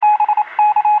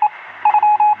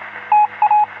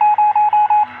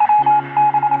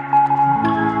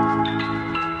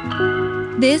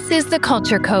This is The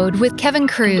Culture Code with Kevin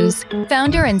Cruz,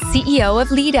 founder and CEO of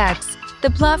LeadX, the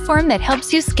platform that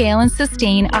helps you scale and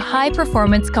sustain a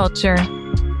high-performance culture.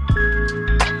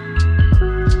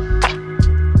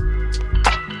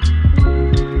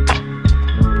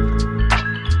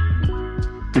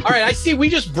 All right, I see we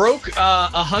just broke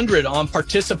 100 on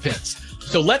participants.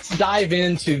 So let's dive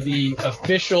into the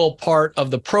official part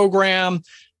of the program.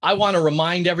 I want to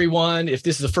remind everyone, if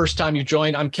this is the first time you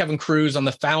joined, I'm Kevin Cruz. I'm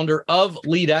the founder of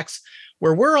LeadX,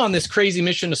 where we're on this crazy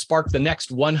mission to spark the next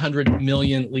 100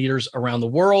 million leaders around the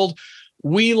world.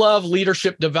 We love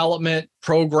leadership development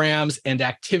programs and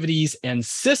activities and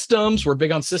systems. We're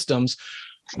big on systems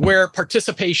where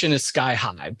participation is sky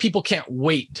high. People can't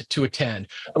wait to attend,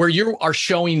 where you are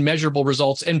showing measurable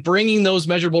results and bringing those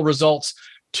measurable results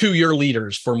to your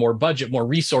leaders for more budget, more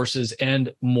resources,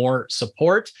 and more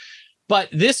support. But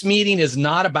this meeting is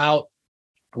not about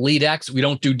LeadX. We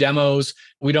don't do demos.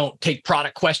 We don't take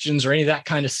product questions or any of that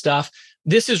kind of stuff.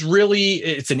 This is really,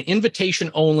 it's an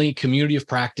invitation-only community of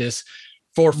practice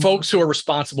for folks who are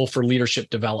responsible for leadership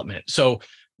development. So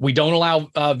we don't allow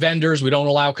vendors. We don't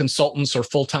allow consultants or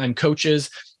full-time coaches.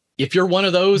 If you're one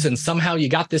of those and somehow you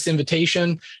got this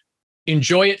invitation,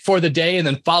 enjoy it for the day and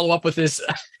then follow up with this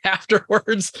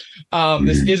afterwards.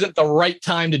 This isn't the right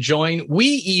time to join. We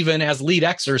even, as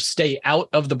LeadXers, stay out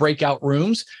of the breakout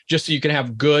rooms just so you can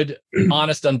have good,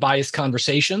 honest, unbiased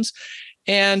conversations.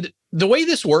 And the way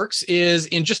this works is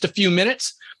in just a few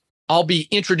minutes, I'll be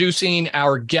introducing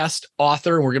our guest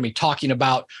author, and we're going to be talking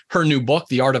about her new book,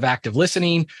 The Art of Active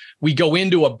Listening. We go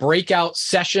into a breakout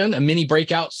session, a mini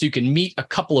breakout, so you can meet a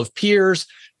couple of peers,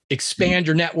 expand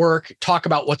your network, talk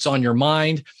about what's on your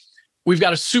mind. We've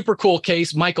got a super cool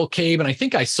case, Michael Cabe, and I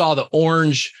think I saw the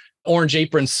orange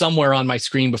apron somewhere on my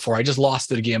screen before. I just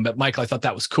lost it again, but Michael, I thought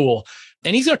that was cool.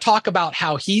 And he's going to talk about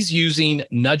how he's using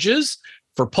nudges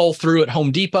for pull through at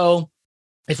Home Depot.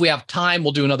 If we have time,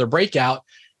 we'll do another breakout.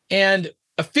 And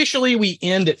officially, we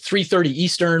end at 3:30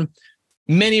 Eastern.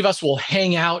 Many of us will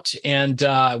hang out and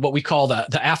what we call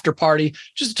the after party,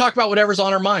 just to talk about whatever's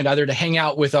on our mind, either to hang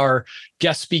out with our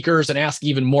guest speakers and ask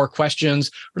even more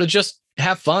questions, or to just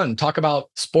have fun, talk about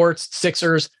sports,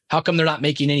 Sixers, how come they're not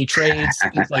making any trades,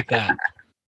 things like that.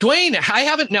 Dwayne,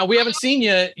 we haven't seen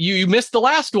you. You missed the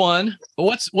last one.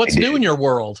 What's new in your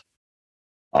world?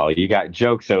 Oh, you got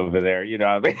jokes over there, you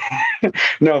know what I mean?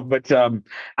 No, but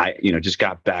I just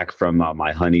got back from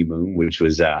my honeymoon, which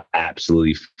was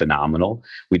absolutely phenomenal.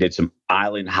 We did some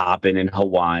island hopping in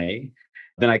Hawaii.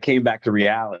 Then I came back to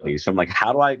reality. So I'm like,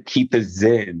 how do I keep the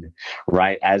zen,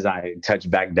 right, as I touch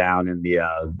back down in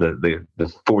the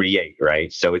 48,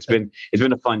 right? So it's been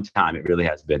a fun time. It really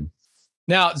has been.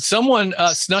 Now, someone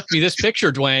snuck me this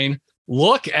picture, Dwayne.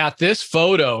 Look at this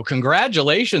photo.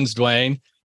 Congratulations, Dwayne.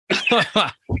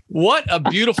 What a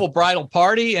beautiful bridal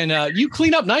party. And you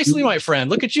clean up nicely, my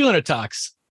friend. Look at you in a tux.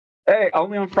 Hey,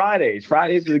 only on Fridays.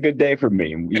 Fridays is a good day for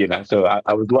me, so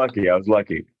I was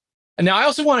lucky. And now I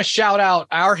also want to shout out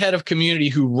our head of community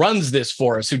who runs this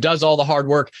for us, who does all the hard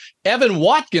work. Evan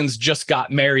Watkins just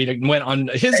got married and went on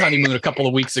his honeymoon a couple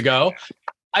of weeks ago.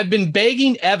 I've been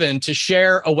begging Evan to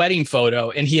share a wedding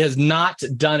photo, and he has not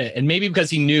done it. And maybe because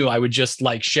he knew I would just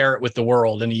share it with the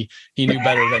world, and he knew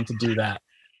better than to do that.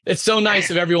 It's so nice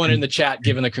of everyone in the chat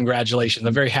giving the congratulations.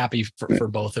 I'm very happy for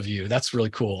both of you. That's really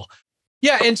cool.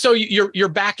 Yeah, and so you're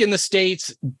back in the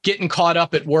States, getting caught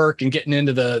up at work and getting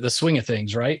into the swing of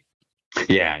things, right?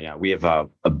 Yeah. We have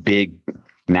a big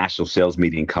national sales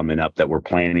meeting coming up that we're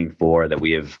planning for, that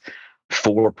we have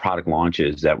 4 product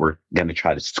launches that we're going to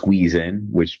try to squeeze in,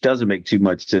 which doesn't make too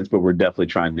much sense, but we're definitely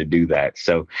trying to do that.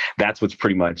 So that's what's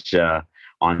pretty much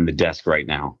on the desk right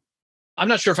now. I'm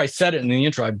not sure if I said it in the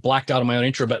intro. I blacked out on my own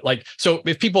intro, but so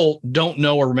if people don't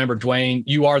know or remember, Dwayne,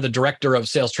 you are the director of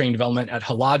sales training development at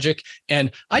Hologic. And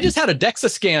I just had a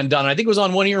DEXA scan done. I think it was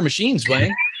on one of your machines,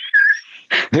 Dwayne.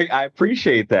 I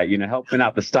appreciate that, helping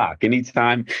out the stock.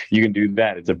 Anytime you can do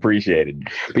that, it's appreciated.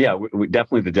 But yeah, we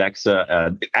definitely the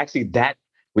DEXA. Actually, that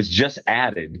was just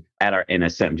added at our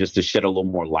NSM just to shed a little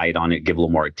more light on it, give a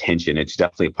little more attention. It's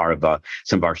definitely a part of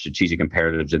some of our strategic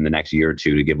imperatives in the next year or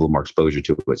two to give a little more exposure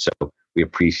to it. So we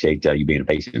appreciate you being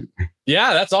patient.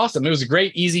 Yeah, that's awesome. It was a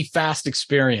great, easy, fast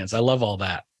experience. I love all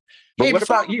that. But what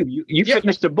about you? You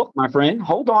finished a book, my friend.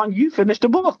 Hold on. You finished a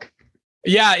book.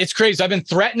 Yeah, it's crazy. I've been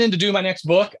threatening to do my next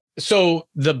book. So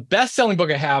the best-selling book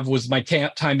I have was my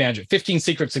time management, 15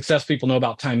 Secrets Success People Know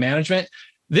About Time Management.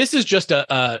 This is just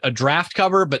a draft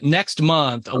cover, but next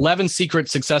month, 11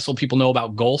 secrets successful people know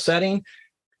about goal setting.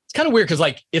 It's kind of weird because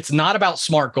it's not about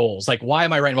SMART goals. Why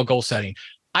am I writing about goal setting?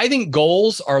 I think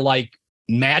goals are like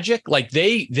magic.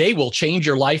 They will change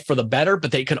your life for the better,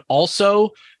 but they can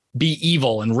also be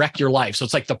evil and wreck your life. So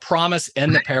it's like the promise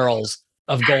and the perils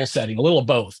of goal setting, a little of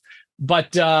both.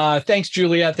 But thanks,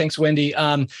 Julia. Thanks, Wendy.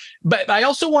 But I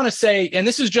also want to say, and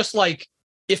this is just like,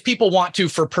 if people want to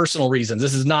for personal reasons,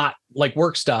 this is not like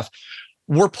work stuff.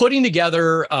 We're putting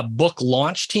together a book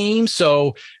launch team.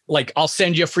 So like, I'll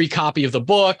send you a free copy of the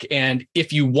book. And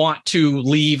if you want to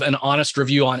leave an honest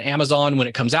review on Amazon when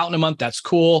it comes out in a month, that's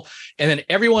cool. And then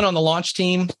everyone on the launch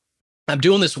team, I'm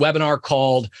doing this webinar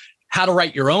called How to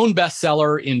Write Your Own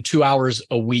Bestseller in 2 hours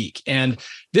a Week. And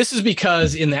this is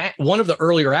because in that one of the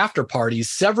earlier after parties,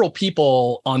 several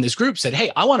people on this group said,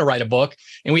 hey, I want to write a book.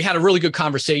 And we had a really good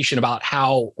conversation about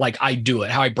how like I do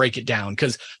it, how I break it down.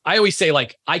 Because I always say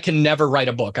like, I can never write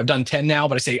a book. I've done 10 now,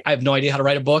 but I say, I have no idea how to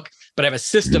write a book, but I have a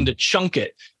system to chunk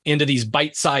it into these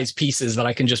bite-sized pieces that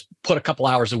I can just put a couple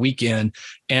hours a week in.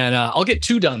 And I'll get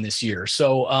 2 done this year.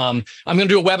 So I'm going to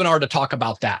do a webinar to talk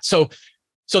about that. So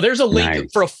there's a link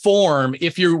for a form.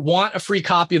 If you want a free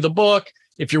copy of the book,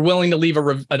 if you're willing to leave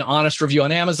an honest review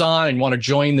on Amazon and want to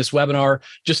join this webinar,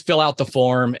 just fill out the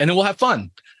form and then we'll have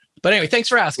fun. But anyway, thanks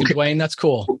for asking, Dwayne. That's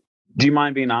cool. Do you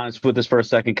mind being honest with us for a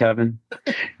second, Kevin?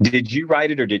 Did you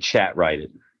write it or did chat write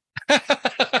it?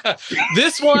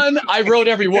 This one, I wrote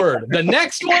every word. The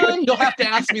next one, you'll have to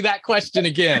ask me that question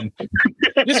again.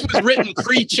 This was written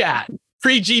pre-chat,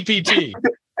 pre-GPT.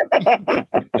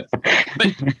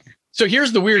 But so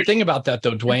here's the weird thing about that,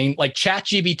 though, Dwayne. Like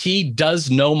ChatGPT does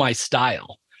know my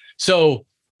style. So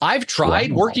I've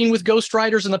tried working with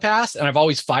ghostwriters in the past, and I've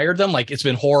always fired them. Like it's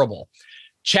been horrible.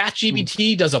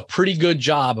 ChatGPT does a pretty good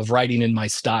job of writing in my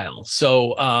style.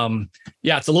 So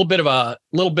yeah, it's a little bit of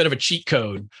a cheat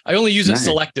code. I only use it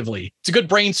selectively. It's a good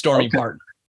brainstorming partner.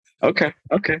 Okay.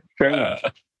 Fair enough.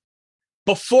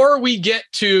 Before we get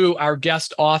to our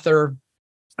guest author,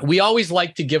 we always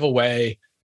like to give away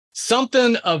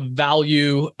something of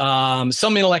value,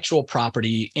 some intellectual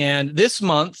property. And this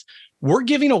month, we're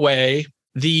giving away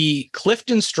the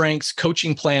Clifton Strengths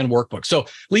Coaching Plan Workbook. So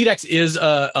LeadX is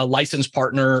a licensed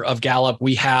partner of Gallup.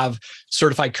 We have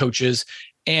certified coaches.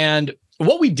 And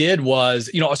what we did was,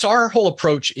 so our whole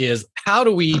approach is how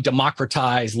do we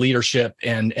democratize leadership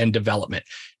and development?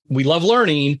 We love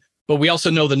learning, but we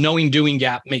also know the knowing doing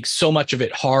gap makes so much of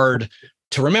it hard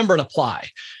to remember and apply.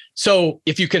 So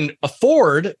if you can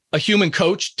afford a human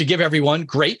coach to give everyone,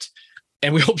 great.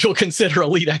 And we hope you'll consider a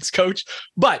LeadX coach.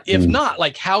 But if not,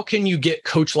 like how can you get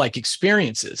coach-like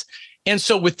experiences? And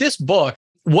so with this book,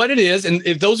 what it is, and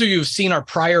if those of you who've seen our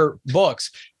prior books,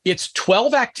 it's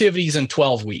 12 activities in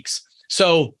 12 weeks.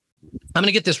 So I'm going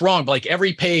to get this wrong, but like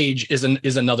every page is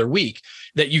another week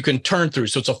that you can turn through.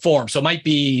 So it's a form. So it might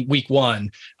be week 1.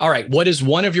 All right, what is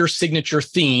one of your signature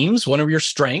themes, one of your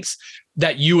strengths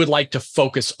that you would like to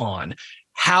focus on?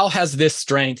 How has this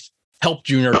strength helped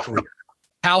you in your career?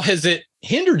 How has it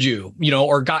hindered you,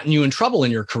 or gotten you in trouble in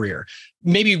your career?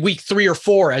 Maybe week 3 or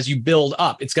 4, as you build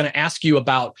up, it's going to ask you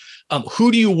about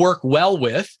who do you work well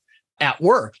with at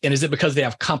work? And is it because they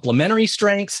have complementary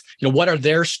strengths? What are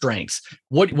their strengths?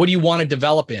 What do you want to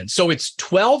develop in? So it's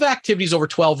 12 activities over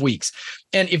 12 weeks.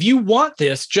 And if you want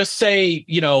this, just say,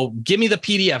 give me the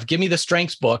PDF, give me the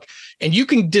strengths book, and you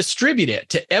can distribute it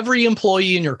to every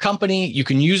employee in your company. You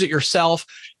can use it yourself.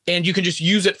 And you can just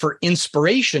use it for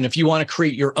inspiration if you want to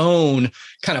create your own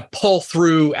kind of pull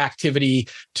through activity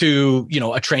to,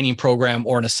 a training program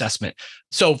or an assessment.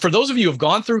 So for those of you who have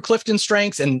gone through Clifton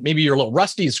Strengths and maybe you're a little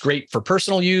rusty, it's great for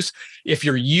personal use. If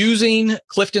you're using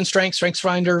Clifton Strengths, Strengths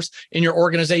Finders in your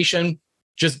organization,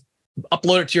 just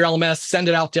upload it to your LMS, send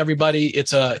it out to everybody.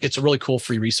 It's a really cool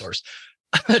free resource.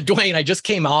 Dwayne, I just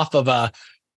came off of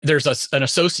there's an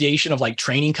association of like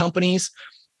training companies.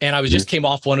 And I just came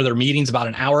off one of their meetings about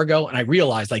an hour ago, and I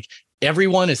realized like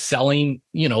everyone is selling,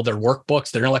 their workbooks,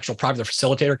 their intellectual property, their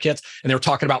facilitator kits, and they were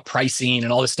talking about pricing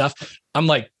and all this stuff. I'm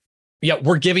like, yeah,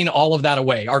 we're giving all of that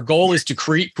away. Our goal is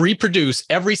to reproduce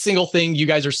every single thing you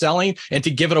guys are selling and to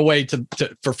give it away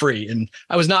for free. And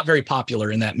I was not very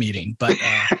popular in that meeting, but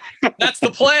that's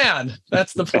the plan.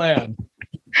 That's the plan.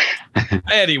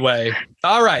 Anyway,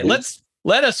 all right,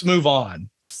 let us move on.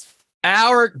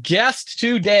 Our guest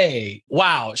today,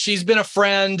 wow, she's been a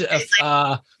friend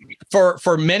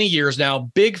for many years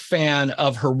now. Big fan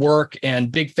of her work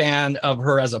and big fan of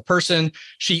her as a person.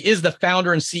 She is the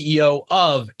founder and CEO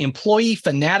of Employee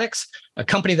Fanatics, a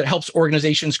company that helps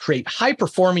organizations create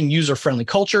high-performing, user-friendly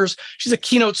cultures. She's a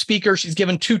keynote speaker. She's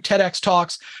given 2 TEDx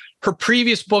talks. Her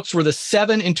previous books were The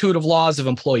 7 Intuitive Laws of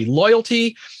Employee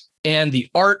Loyalty and The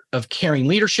Art of Caring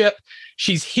Leadership.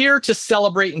 She's here to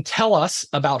celebrate and tell us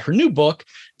about her new book,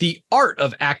 The Art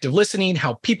of Active Listening,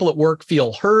 How People at Work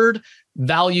Feel Heard,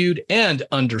 Valued, and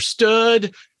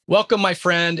Understood. Welcome, my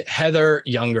friend, Heather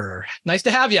Younger. Nice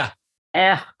to have you.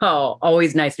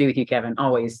 Always nice to be with you, Kevin.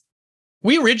 Always.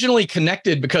 We originally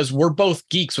connected because we're both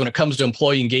geeks when it comes to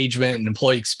employee engagement and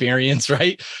employee experience,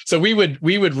 right? So we would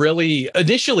really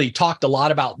initially talked a lot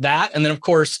about that. And then, of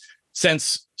course,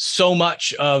 since so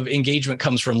much of engagement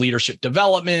comes from leadership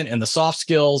development and the soft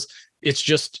skills, it's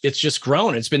just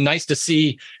grown. It's been nice to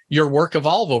see your work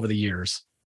evolve over the years.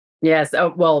 Yes.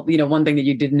 Oh, well, one thing that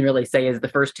you didn't really say is the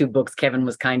first two books, Kevin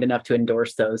was kind enough to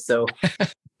endorse those. So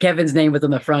Kevin's name was on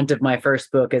the front of my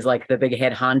first book as like the big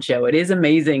head honcho. It is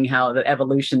amazing how the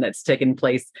evolution that's taken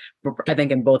place, I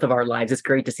think, in both of our lives. It's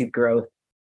great to see the growth.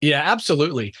 Yeah,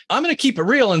 absolutely. I'm going to keep it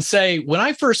real and say, when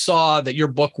I first saw that your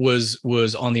book was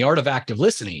on the art of active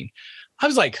listening, I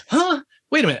was like,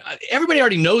 wait a minute. Everybody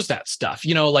already knows that stuff.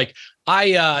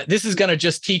 This is going to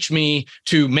just teach me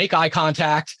to make eye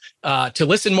contact, to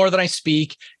listen more than I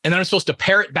speak. And then I'm supposed to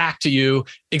parrot back to you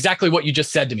exactly what you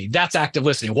just said to me. That's active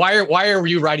listening. Why are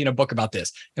you writing a book about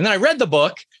this? And then I read the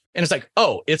book and it's like,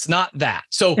 oh, it's not that.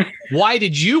 So why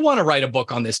did you want to write a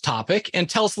book on this topic? And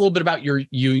tell us a little bit about your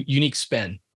unique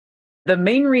spin. The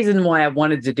main reason why I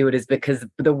wanted to do it is because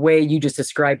the way you just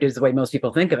described it is the way most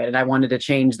people think of it. And I wanted to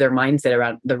change their mindset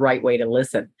around the right way to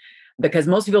listen. Because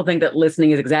most people think that listening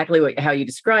is exactly how you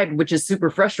described, which is super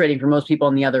frustrating for most people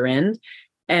on the other end.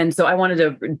 And so I wanted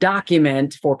to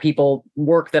document for people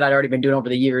work that I'd already been doing over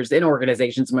the years in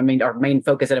organizations. Our main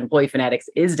focus at Employee Fanatics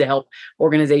is to help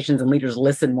organizations and leaders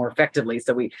listen more effectively.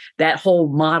 So that whole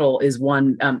model is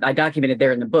one I documented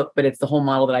there in the book, but it's the whole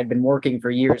model that I've been working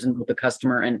for years in both the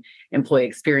customer and employee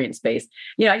experience space.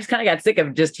 I just kind of got sick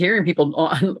of just hearing people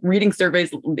on reading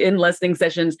surveys in listening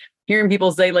sessions, hearing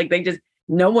people say like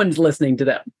no one's listening to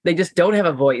them. They just don't have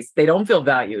a voice. They don't feel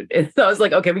valued. And so I was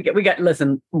like, okay, we got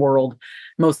listen, world,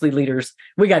 mostly leaders,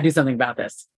 we got to do something about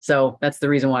this. So that's the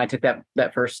reason why I took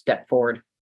that first step forward.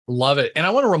 Love it. And I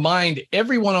want to remind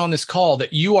everyone on this call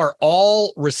that you are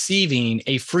all receiving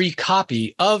a free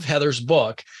copy of Heather's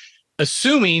book,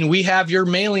 assuming we have your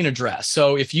mailing address.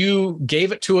 So if you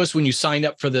gave it to us when you signed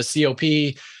up for the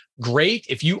COP, great.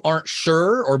 If you aren't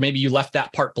sure, or maybe you left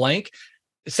that part blank,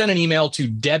 send an email to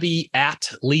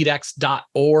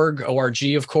debbie@leadx.org,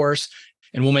 O-R-G, of course,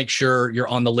 and we'll make sure you're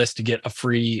on the list to get a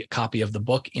free copy of the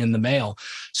book in the mail.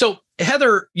 So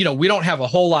Heather, we don't have a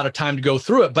whole lot of time to go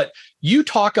through it, but you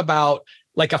talk about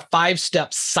like a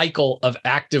 5-step cycle of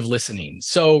active listening.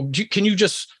 So can you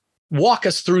just walk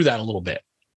us through that a little bit?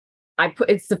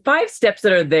 It's the 5 steps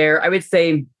that are there. I would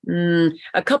say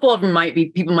a couple of them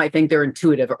people might think they're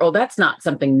intuitive, or, oh, that's not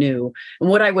something new. And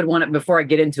what I would want to, before I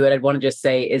get into it, I'd want to just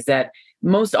say is that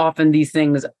most often these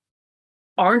things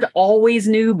aren't always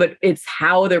new, but it's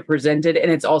how they're presented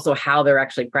and it's also how they're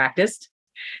actually practiced.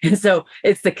 And so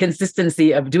it's the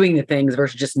consistency of doing the things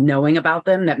versus just knowing about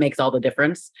them that makes all the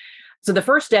difference. So the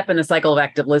first step in the cycle of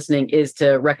active listening is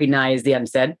to recognize the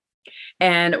unsaid.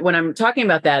 And when I'm talking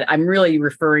about that, I'm really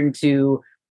referring to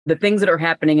the things that are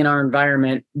happening in our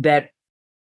environment that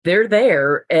they're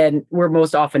there and we're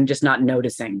most often just not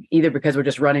noticing, either because we're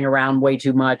just running around way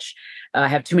too much,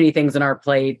 have too many things on our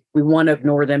plate. We want to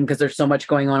ignore them because there's so much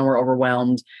going on. We're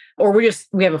overwhelmed, or we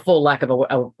have a full lack of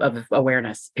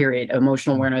awareness, period,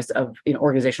 emotional awareness of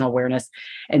organizational awareness.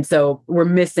 And so we're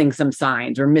missing some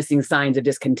signs. We're missing signs of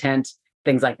discontent,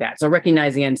 things like that. So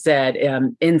recognizing unsaid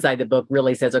inside the book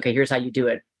really says, okay, here's how you do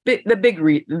it. The big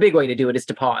way to do it is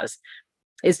to pause.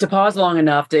 Is to pause long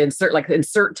enough to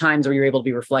insert times where you're able to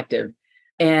be reflective,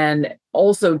 and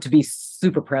also to be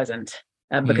super present.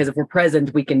 Because if we're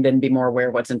present, we can then be more aware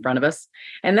of what's in front of us.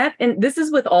 And this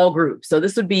is with all groups. So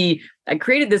I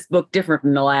created this book different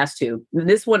from the last two.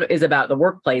 This one is about the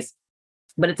workplace,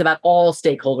 but it's about all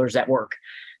stakeholders at work.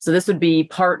 So this would be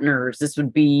partners, this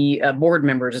would be board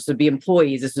members, this would be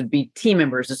employees, this would be team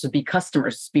members, this would be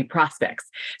customers, this would be prospects.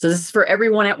 So this is for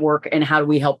everyone at work, and how do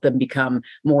we help them become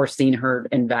more seen, heard,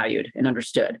 and valued and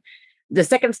understood. The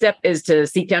second step is to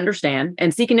seek to understand.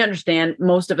 And seeking to understand,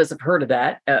 most of us have heard of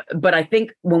that. But I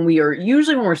think when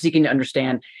we're seeking to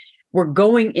understand, we're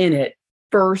going in it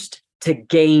first to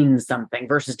gain something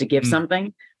versus to give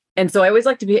something. And so I always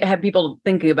like to have people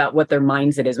thinking about what their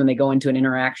mindset is when they go into an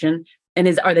interaction.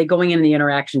 And are they going in the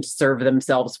interaction to serve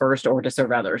themselves first or to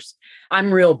serve others?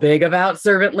 I'm real big about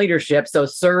servant leadership. So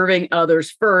serving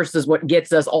others first is what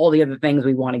gets us all the other things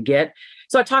we want to get.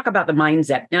 So I talk about the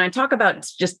mindset, and I talk about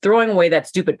just throwing away that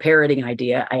stupid parroting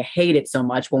idea. I hate it so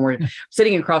much when we're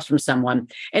sitting across from someone,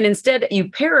 and instead you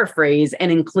paraphrase and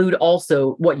include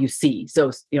also what you see.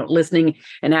 So, listening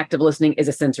and active listening is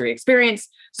a sensory experience.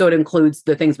 So it includes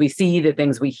the things we see, the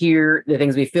things we hear, the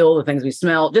things we feel, the things we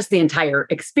smell, just the entire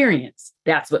experience.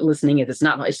 That's what listening is. It's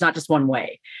not just one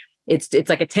way. It's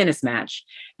like a tennis match.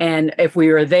 And if we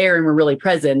are there and we're really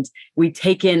present, we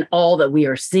take in all that we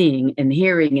are seeing and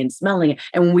hearing and smelling.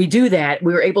 And when we do that,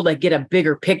 we were able to get a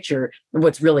bigger picture of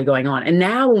what's really going on. And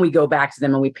now when we go back to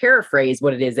them and we paraphrase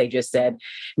what it is they just said,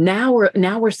 now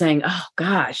we're saying, oh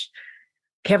gosh,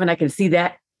 Kevin, I can see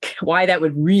that, why that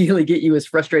would really get you as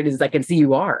frustrated as I can see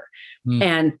you are.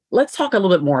 And let's talk a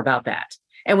little bit more about that.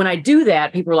 And when I do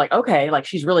that, people are like, okay, like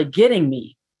she's really getting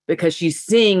me because she's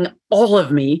seeing all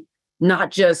of me,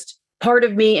 not just part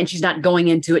of me. And she's not going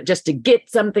into it just to get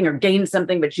something or gain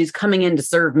something, but she's coming in to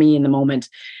serve me in the moment.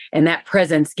 And that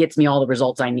presence gets me all the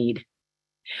results I need.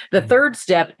 The third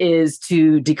step is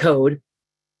to decode.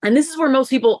 And this is where most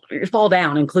people fall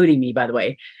down, including me, by the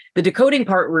way. The decoding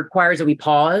part requires that we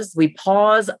pause. We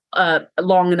pause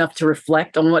long enough to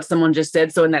reflect on what someone just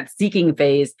said. So in that seeking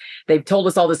phase, they've told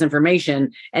us all this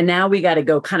information. And now we got to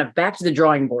go kind of back to the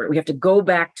drawing board. We have to go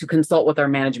back to consult with our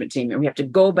management team. And we have to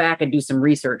go back and do some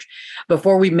research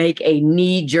before we make a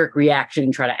knee-jerk reaction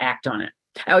and try to act on it.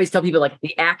 I always tell people like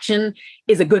the action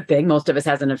is a good thing. Most of us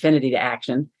has an affinity to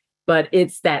action, but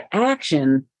it's that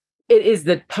action. It is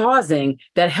the pausing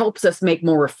that helps us make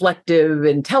more reflective,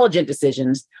 intelligent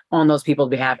decisions on those people's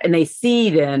behalf. And they see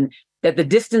then that the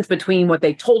distance between what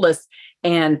they told us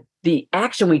and the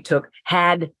action we took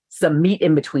had some meat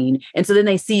in between. And so then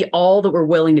they see all that we're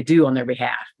willing to do on their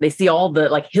behalf. They see all the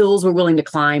like hills we're willing to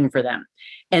climb for them.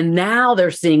 And now they're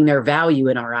seeing their value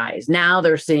in our eyes. Now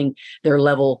they're seeing their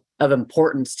level of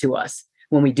importance to us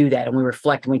when we do that and we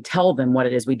reflect and we tell them what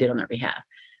it is we did on their behalf.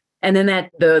 And then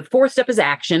the fourth step is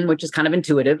action, which is kind of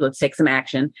intuitive. Let's take some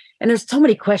action. And there's so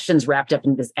many questions wrapped up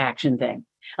in this action thing.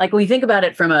 Like when we think about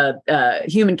it from a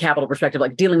human capital perspective,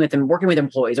 like dealing with and working with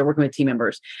employees or working with team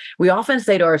members, we often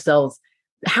say to ourselves,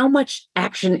 how much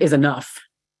action is enough?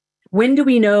 When do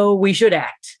we know we should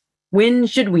act? When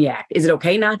should we act? Is it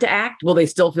okay not to act? Will they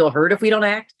still feel hurt if we don't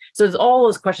act? So all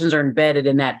those questions are embedded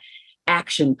in that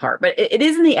action part. But it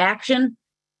is in the action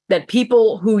that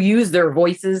people who use their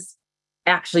voices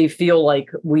actually feel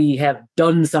like we have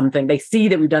done something. They see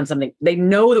that we've done something. They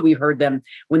know that we've heard them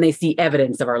when they see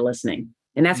evidence of our listening.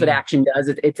 And that's what action does.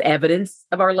 It's evidence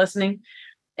of our listening.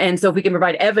 And so if we can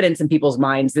provide evidence in people's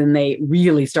minds, then they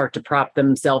really start to prop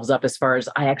themselves up as far as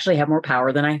I actually have more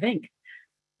power than I think.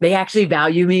 They actually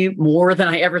value me more than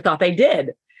I ever thought they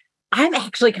did. I'm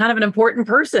actually kind of an important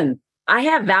person. I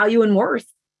have value and worth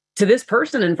to this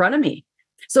person in front of me.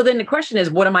 So then the question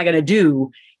is, what am I going to do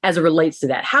as it relates to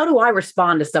that? How do I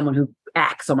respond to someone who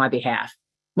acts on my behalf?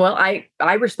 Well,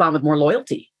 I respond with more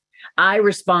loyalty. I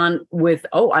respond with,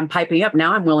 oh, I'm piping up.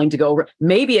 Now I'm willing to go over.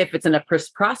 Maybe if it's in a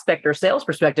prospect or sales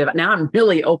perspective, now I'm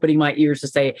really opening my ears to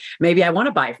say, maybe I want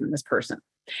to buy from this person.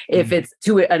 If it's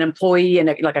to an employee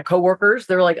and like a coworkers,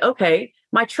 they're like, okay,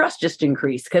 my trust just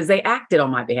increased because they acted on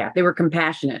my behalf. They were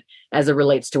compassionate as it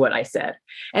relates to what I said.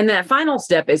 And that final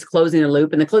step is closing the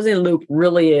loop. And the closing the loop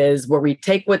really is where we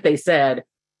take what they said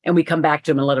and we come back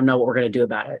to them and let them know what we're going to do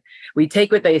about it. We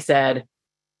take what they said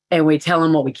and we tell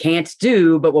them what we can't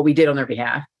do, but what we did on their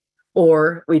behalf.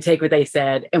 Or we take what they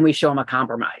said and we show them a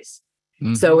compromise.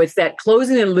 So it's that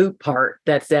closing the loop part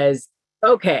that says,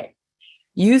 okay,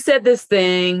 you said this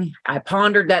thing, I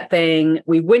pondered that thing,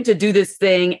 we went to do this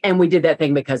thing, and we did that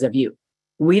thing because of you.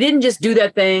 We didn't just do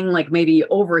that thing like maybe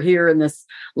over here in this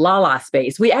la-la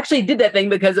space. We actually did that thing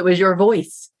because it was your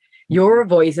voice. Your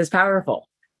voice is powerful.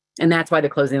 And that's why the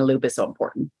closing the loop is so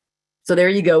important. So there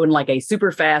you go in like a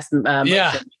super fast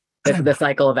motion, the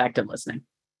cycle of active listening.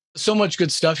 So much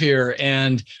good stuff here.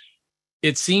 And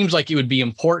it seems like it would be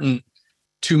important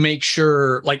to make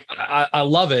sure, like, I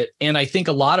love it. And I think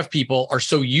a lot of people are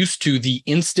so used to the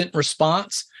instant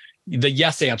response, the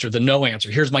yes answer, the no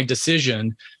answer, here's my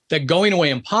decision, that going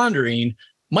away and pondering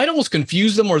might almost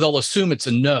confuse them or they'll assume it's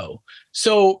a no.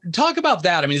 So talk about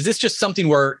that. I mean, is this just something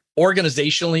where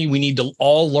organizationally we need to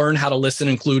all learn how to listen,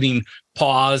 including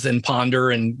pause and ponder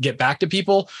and get back to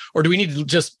people? Or do we need to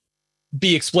just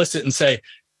be explicit and say,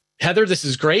 Heather, this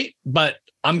is great, but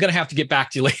I'm going to have to get back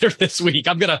to you later this week.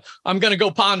 I'm going to go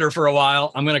ponder for a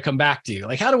while. I'm going to come back to you.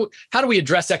 Like, how do we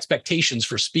address expectations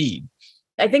for speed?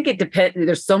 I think it depends.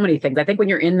 There's so many things. I think when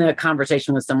you're in the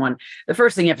conversation with someone, the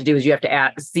first thing you have to do is you have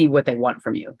to see what they want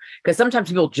from you. Because sometimes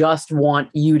people just want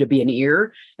you to be an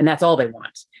ear and that's all they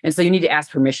want. And so you need to ask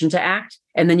permission to act.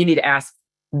 And then you need to ask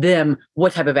them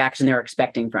what type of action they're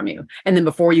expecting from you. And then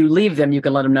before you leave them, you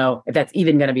can let them know if that's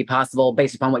even going to be possible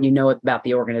based upon what you know about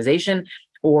the organization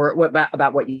or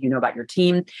about what you know about your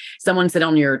team. Someone said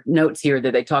on your notes here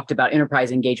that they talked about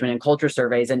enterprise engagement and culture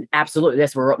surveys. And absolutely,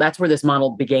 that's where this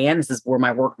model began. This is where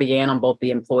my work began on both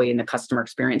the employee and the customer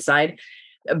experience side.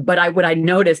 But what I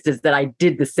noticed is that I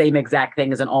did the same exact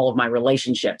thing as in all of my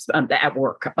relationships at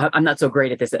work. I'm not so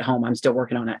great at this at home. I'm still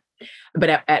working on it.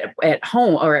 But at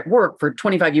home or at work for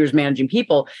 25 years managing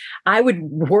people, I would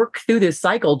work through this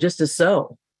cycle just as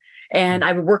so. And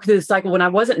I would work through the cycle when I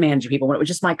wasn't managing people, when it was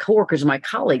just my coworkers and my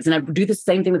colleagues. And I would do the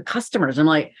same thing with customers. I'm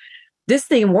like, this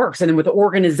thing works. And then with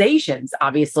organizations,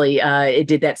 obviously, it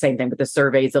did that same thing with the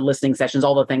surveys, the listening sessions,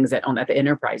 all the things at the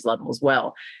enterprise level as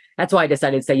well. That's why I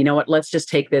decided to say, you know what, let's just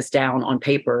take this down on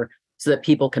paper so that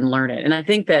people can learn it. And I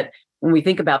think that when we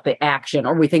think about the action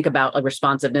or we think about like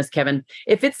responsiveness, Kevin,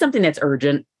 if it's something that's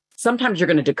urgent, sometimes you're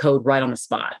going to decode right on the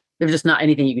spot. There's just not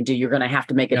anything you can do. You're going to have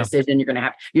to make a decision. You're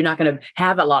not going to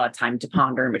have a lot of time to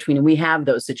ponder in between. And we have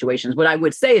those situations. What I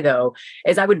would say though,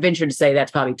 is I would venture to say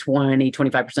that's probably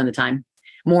 25% of the time.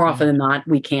 More often than not,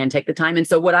 we can take the time. And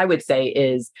so what I would say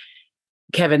is,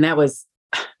 Kevin,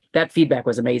 that feedback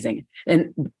was amazing.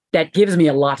 And that gives me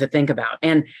a lot to think about.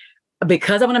 And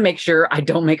because I want to make sure I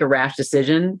don't make a rash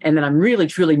decision and that I'm really,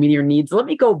 truly meeting your needs, let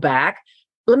me go back.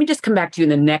 Let me just come back to you in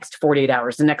the next 48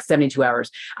 hours, the next 72 hours.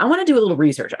 I want to do a little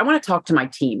research. I want to talk to my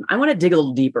team. I want to dig a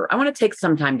little deeper. I want to take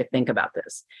some time to think about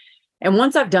this. And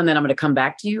once I've done that, I'm going to come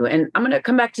back to you and I'm going to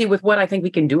come back to you with what I think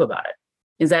we can do about it.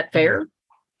 Is that fair?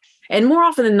 And more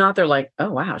often than not, they're like,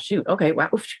 oh, wow, shoot. Okay, wow.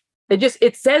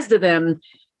 It says to them,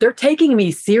 they're taking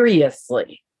me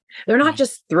seriously. They're not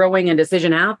just throwing a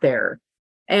decision out there.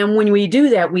 And when we do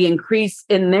that, we increase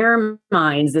in their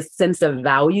minds this sense of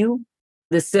value,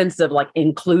 this sense of like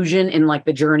inclusion in like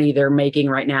the journey they're making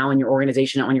right now in your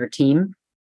organization, on your team.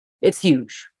 It's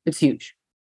huge. It's huge.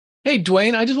 Hey,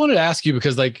 Dwayne, I just wanted to ask you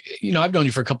because I've known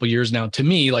you for a couple of years now. To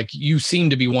me, you seem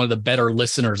to be one of the better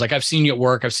listeners. Like I've seen you at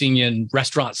work. I've seen you in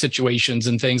restaurant situations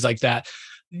and things like that.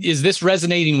 Is this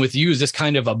resonating with you? Is this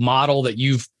kind of a model that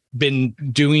you've been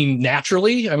doing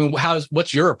naturally? I mean,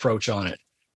 what's your approach on it?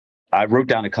 I wrote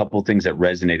down a couple of things that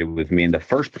resonated with me. And the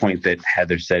first point that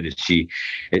Heather said is she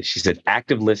said,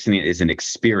 active listening is an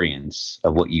experience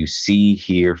of what you see,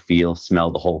 hear, feel,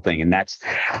 smell, the whole thing. And that's,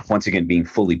 once again, being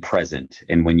fully present.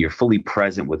 And when you're fully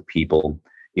present with people,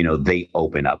 they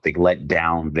open up, they let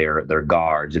down their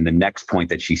guards. And the next point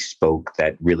that she spoke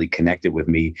that really connected with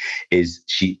me is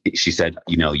she said,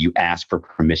 you ask for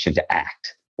permission to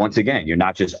act. Once again, you're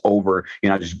not just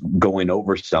going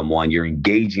over someone, you're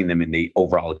engaging them in the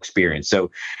overall experience. So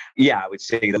yeah, I would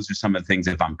say those are some of the things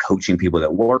if I'm coaching people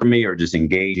that work for me or just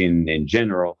engaging in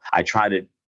general, I try to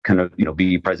kind of,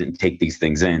 be present and take these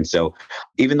things in. So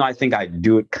even though I think I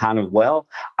do it kind of well,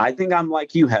 I think I'm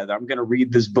like you, Heather. I'm going to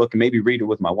read this book and maybe read it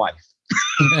with my wife.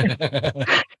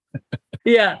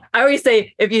 Yeah. I always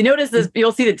say, if you notice this,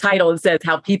 you'll see the title. It says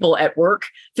how people at work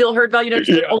feel heard, valued,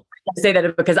 understood. Yeah. I say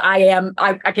that because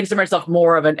I consider myself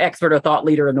more of an expert or thought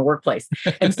leader in the workplace.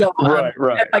 And so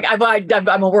right. Like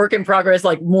I'm a work in progress,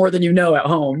 like more than at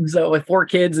home. So with 4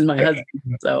 kids and my husband.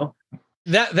 So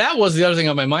that was the other thing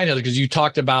on my mind, because you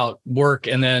talked about work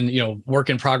and then,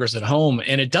 work in progress at home.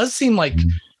 And it does seem like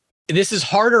this is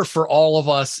harder for all of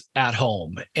us at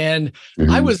home. And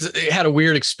I had a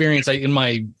weird experience in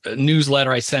my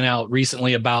newsletter I sent out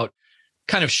recently about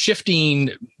kind of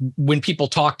shifting when people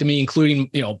talk to me, including,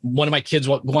 one of my kids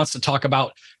wants to talk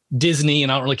about Disney,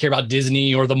 and I don't really care about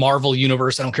Disney or the Marvel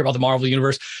universe. I don't care about the Marvel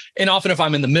universe. And often if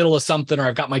I'm in the middle of something or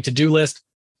I've got my to-do list,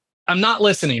 I'm not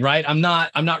listening, right? I'm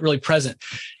not really present.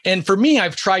 And for me,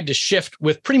 I've tried to shift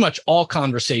with pretty much all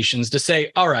conversations to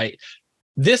say, all right,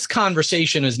 this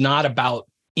conversation is not about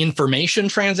information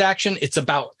transaction. It's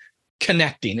about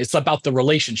connecting. It's about the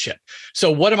relationship. So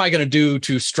what am I going to do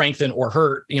to strengthen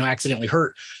or accidentally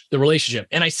hurt the relationship?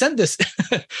 And I sent this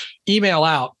email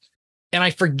out, and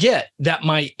I forget that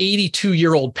my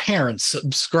 82-year-old parents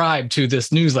subscribe to this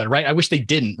newsletter, right? I wish they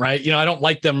didn't, right? I don't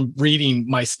like them reading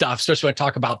my stuff, especially when I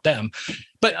talk about them.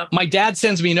 But my dad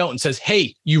sends me a note and says,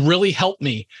 hey, you really helped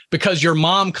me because your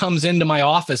mom comes into my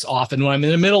office often when I'm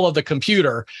in the middle of the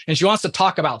computer and she wants to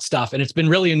talk about stuff, and it's been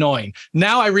really annoying.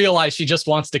 Now I realize she just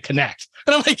wants to connect.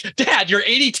 And I'm like, Dad, you're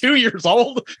 82 years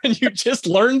old and you just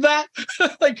learned that?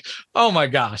 Like, oh my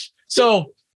gosh.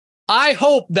 So I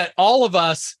hope that all of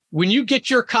us, when you get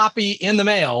your copy in the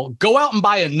mail, go out and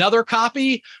buy another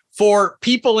copy for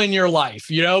people in your life.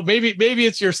 Maybe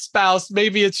it's your spouse,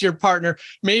 maybe it's your partner,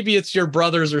 maybe it's your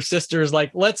brothers or sisters.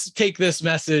 Like, let's take this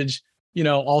message,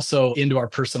 also into our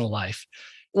personal life.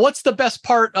 What's the best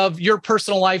part of your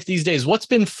personal life these days? What's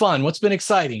been fun? What's been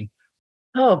exciting?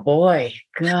 Oh boy,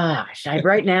 gosh.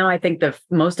 Right now, I think the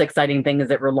most exciting thing is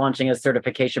that we're launching a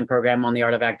certification program on the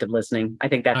art of active listening. I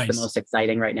think that's the Nice. most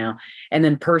exciting right now. And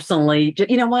then personally,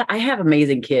 you know what? I have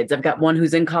amazing kids. I've got one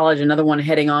who's in college, another one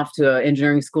heading off to an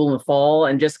engineering school in the fall,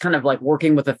 and just kind of like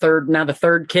working with the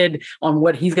third kid on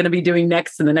what he's going to be doing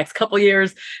next in the next couple of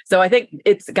years. So I think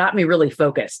it's got me really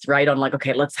focused, right? On like,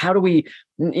 okay, how do we,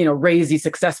 raise these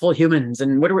successful humans,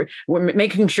 and we're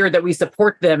making sure that we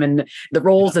support them and the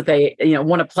roles that they,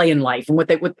 want to play in life, and what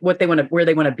they want to, where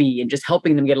they want to be, and just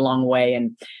helping them get a long way.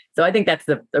 And so I think that's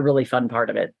the really fun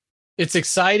part of it. It's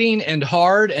exciting and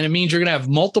hard, and it means you're going to have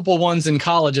multiple ones in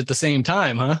college at the same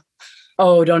time, huh?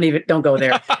 Oh, don't go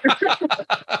there.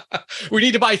 We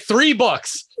need to buy 3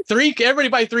 books. Everybody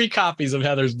buy 3 copies of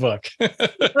Heather's book.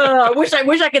 I wish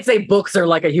I could say books are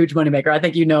like a huge moneymaker. I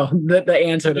think the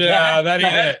answer to that. Yeah, that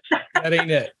ain't it. That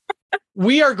ain't it.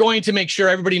 We are going to make sure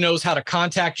everybody knows how to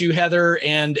contact you, Heather.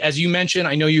 And as you mentioned,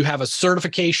 I know you have a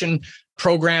certification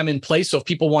program in place. So if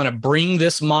people want to bring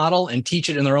this model and teach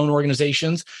it in their own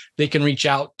organizations, they can reach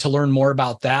out to learn more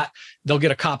about that. They'll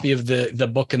get a copy of the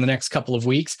book in the next couple of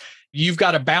weeks. You've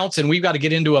got to bounce and we've got to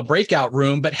get into a breakout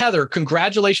room. But Heather,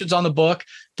 congratulations on the book.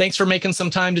 Thanks for making some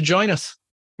time to join us.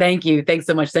 Thank you. Thanks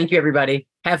so much. Thank you, everybody.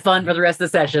 Have fun for the rest of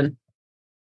the session.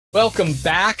 Welcome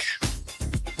back.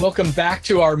 Welcome back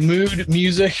to our mood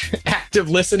music, active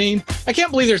listening. I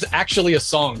can't believe there's actually a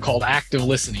song called Active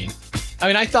Listening. I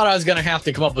mean, I thought I was going to have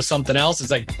to come up with something else.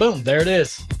 It's like, boom, there it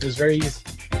is. It was very easy.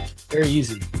 Very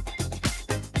easy.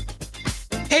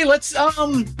 Hey, let's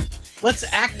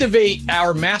activate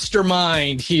our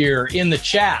mastermind here in the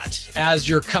chat as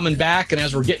you're coming back and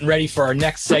as we're getting ready for our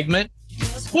next segment.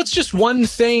 What's just one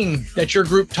thing that your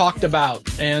group talked about?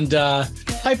 And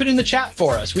type it in the chat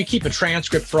for us. We keep a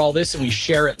transcript for all this and we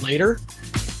share it later.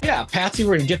 Yeah, Patsy,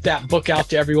 we're going to get that book out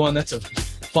to everyone. That's a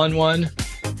fun one.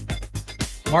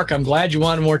 Mark, I'm glad you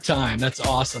wanted more time. That's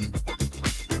awesome.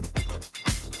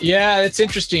 Yeah, it's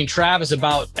interesting, Travis,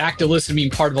 about active listening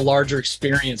being part of a larger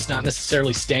experience, not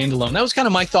necessarily standalone. That was kind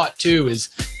of my thought too,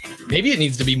 is maybe it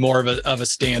needs to be more of a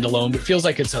standalone, but it feels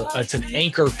like it's an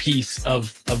anchor piece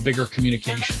of bigger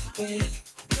communication.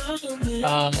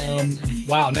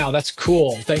 Wow, now that's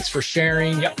cool. Thanks for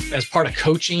sharing. Yep, as part of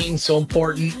coaching, so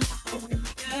important.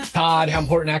 Todd, how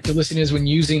important active listening is when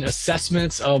using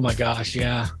assessments. Oh my gosh,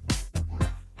 yeah.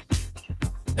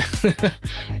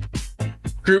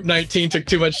 Group 19 took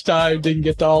too much time, didn't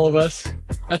get to all of us.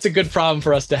 That's a good problem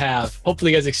for us to have.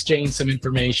 Hopefully you guys exchange some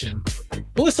information.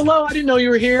 Melissa Lowe, I didn't know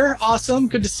you were here. Awesome,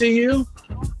 good to see you.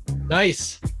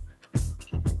 Nice.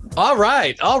 All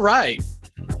right.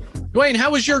 Dwayne,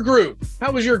 how was your group?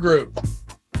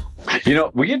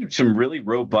 We had some really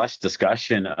robust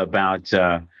discussion about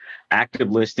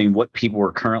active listening, what people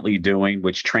were currently doing,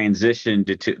 which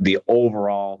transitioned to the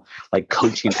overall like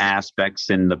coaching aspects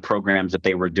and the programs that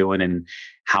they were doing, and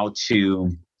how to,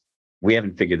 we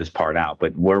haven't figured this part out,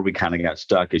 but where we kind of got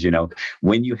stuck is,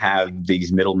 when you have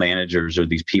these middle managers or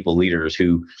these people leaders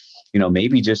who,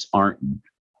 maybe just aren't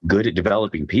good at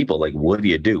developing people, like what do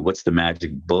you do? What's the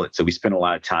magic bullet? So we spent a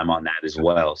lot of time on that as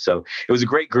well. So it was a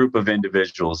great group of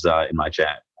individuals in my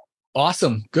chat.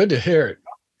 Awesome. Good to hear it.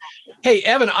 Hey,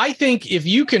 Evan, I think if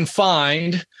you can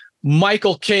find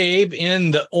Michael Cabe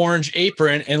in the orange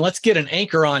apron, and let's get an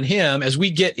anchor on him as we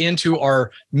get into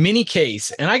our mini case.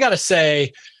 And I got to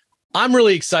say, I'm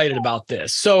really excited about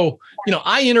this. So,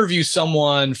 I interview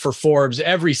someone for Forbes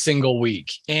every single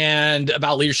week and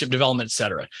about leadership development, et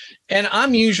cetera. And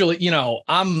I'm usually,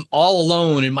 I'm all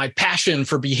alone in my passion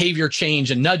for behavior change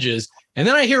and nudges. And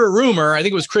then I hear a rumor, I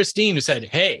think it was Christine, who said,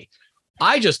 hey,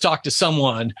 I just talked to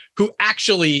someone who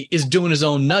actually is doing his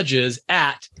own nudges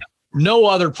at no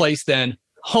other place than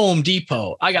Home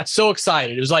Depot. I got so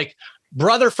excited. It was like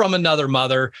brother from another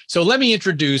mother. So let me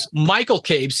introduce Michael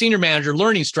Cabe, Senior Manager,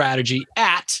 Learning Strategy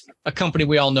at a company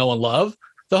we all know and love,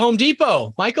 the Home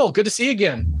Depot. Michael, good to see you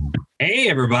again. Hey,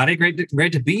 everybody. Great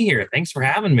to be here. Thanks for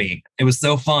having me. It was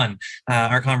so fun.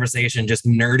 Our conversation, just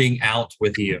nerding out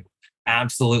with you.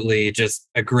 Absolutely. Just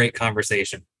a great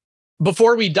conversation.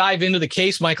 Before we dive into the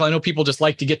case, Michael, I know people just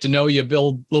like to get to know you, Bill,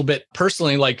 a little bit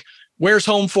personally. Like, where's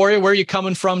home for you? Where are you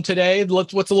coming from today?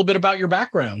 What's a little bit about your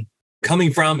background?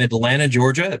 Coming from Atlanta,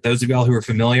 Georgia. Those of y'all who are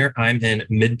familiar, I'm in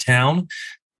Midtown.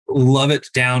 Love it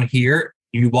down here.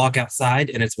 You walk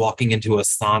outside and it's walking into a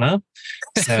sauna.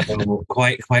 So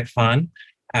quite fun.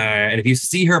 And if you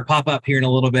see her pop up here in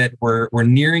a little bit, we're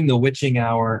nearing the witching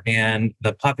hour, and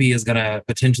the puppy is going to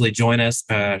potentially join us.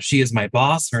 She is my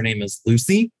boss. Her name is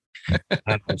Lucy.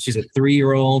 She's a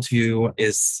 3-year-old who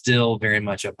is still very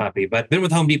much a puppy, but been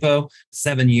with Home Depot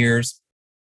 7 years.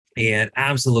 and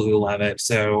absolutely love it.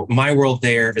 So my world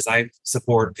there is I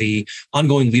support the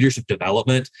ongoing leadership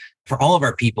development for all of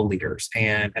our people leaders.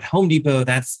 And at Home Depot,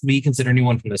 we consider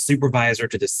anyone from the supervisor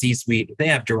to the C-suite. They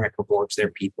have direct reports, they're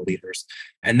people leaders.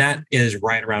 And that is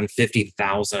right around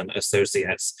 50,000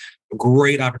 associates.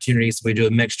 Great opportunities. We do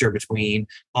a mixture between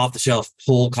off-the-shelf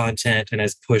pull content and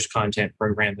as push content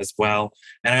program as well.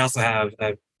 And I also have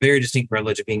a very distinct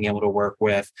privilege of being able to work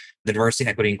with the diversity,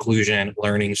 equity, inclusion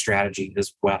learning strategy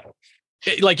as well.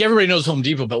 Like everybody knows Home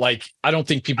Depot, but like, I don't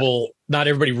think not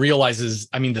everybody realizes,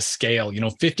 the scale,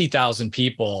 50,000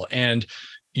 people. And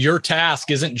your task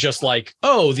isn't just like,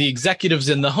 oh, the executives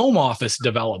in the home office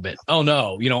development. Oh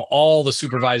no, all the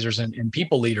supervisors and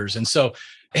people leaders. And so,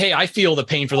 hey, I feel the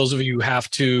pain for those of you who have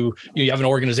to, you have an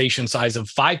organization size of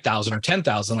 5,000 or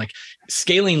 10,000, like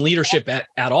scaling leadership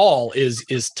at all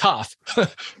is tough.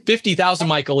 50,000,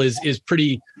 Michael, is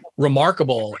pretty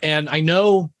remarkable. And I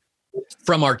know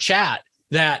from our chat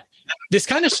that this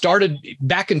kind of started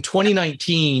back in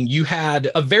 2019. You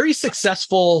had a very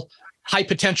successful high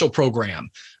potential program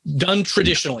done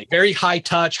traditionally, very high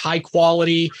touch, high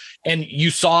quality, and you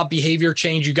saw behavior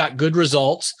change. You got good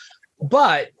results,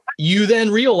 but you then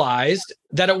realized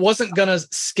that it wasn't going to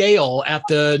scale at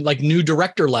the new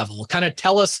director level. Kind of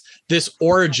tell us this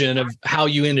origin of how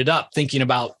you ended up thinking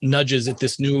about nudges at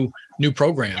this new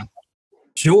program.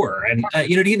 Sure. And, to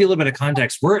give you a little bit of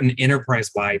context, we're an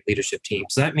enterprise-wide leadership team.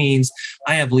 So that means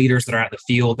I have leaders that are out in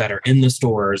the field, that are in the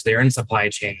stores, they're in supply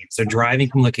chain. So driving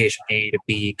from location A to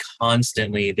B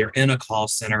constantly, they're in a call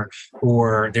center,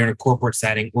 or they're in a corporate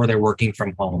setting, or they're working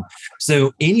from home.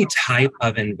 So any type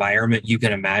of environment you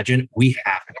can imagine, we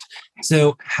have it.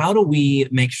 So how do we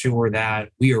make sure that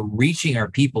we are reaching our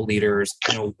people leaders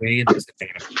in a way that's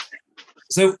advantageous?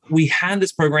 So we had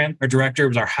this program, our director, it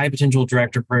was our high potential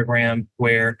director program,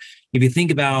 where if you think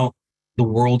about the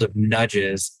world of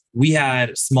nudges, we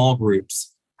had small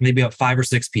groups, maybe about 5 or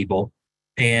 6 people,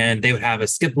 and they would have a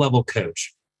skip level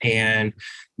coach, and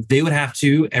they would have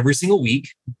to every single week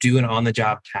do an on the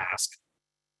job task.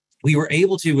 We were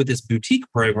able to, with this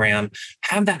boutique program,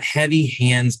 have that heavy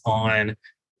hands-on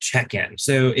check-in.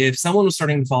 So if someone was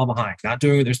starting to fall behind, not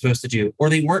doing what they're supposed to do, or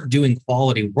they weren't doing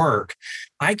quality work,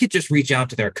 I could just reach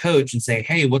out to their coach and say,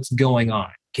 hey, what's going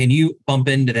on? Can you bump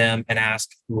into them and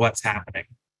ask what's happening?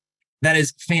 That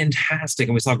is fantastic.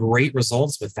 And we saw great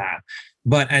results with that.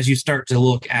 But as you start to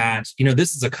look at,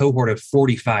 this is a cohort of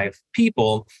 45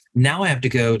 people. Now I have to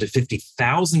go to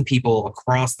 50,000 people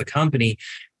across the company.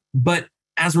 But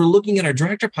as we're looking at our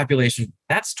director population,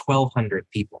 that's 1,200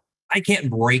 people. I can't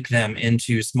break them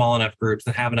into small enough groups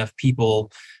that have enough people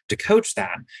to coach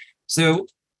that. So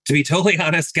to be totally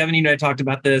honest, Kevin, you and I talked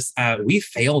about this. We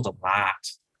failed a lot.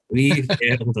 We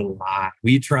failed a lot.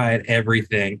 We tried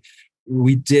everything.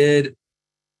 We did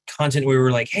content where we were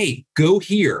like, hey, go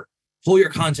here, pull your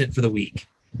content for the week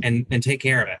and take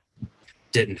care of it.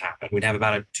 Didn't happen. We'd have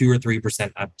about a 2 or 3%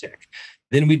 uptick.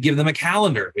 Then we'd give them a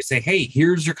calendar. We say, hey,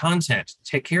 here's your content.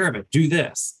 Take care of it. Do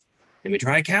this. Then we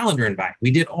try a calendar invite. We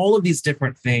did all of these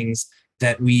different things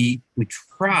that we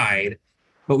tried,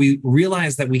 but we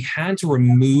realized that we had to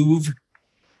remove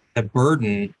the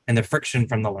burden and the friction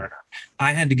from the learner.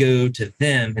 I had to go to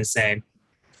them and say,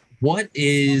 what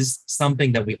is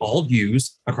something that we all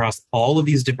use across all of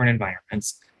these different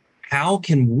environments? How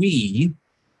can we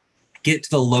get to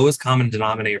the lowest common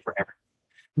denominator for everyone?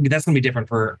 That's going to be different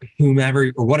for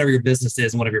whomever or whatever your business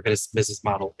is and whatever your business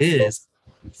model is.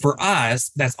 For us,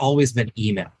 that's always been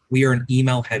email. We are an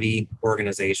email heavy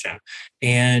organization.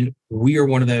 And we are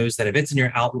one of those that if it's in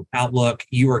your Outlook,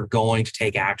 you are going to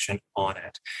take action on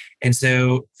it. And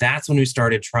so that's when we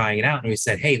started trying it out. And we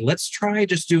said, hey, let's try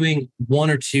just doing 1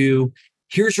 or 2.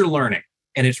 Here's your learning.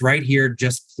 And it's right here.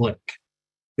 Just click.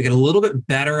 We get a little bit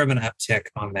better of an uptick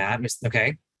on that. And we said,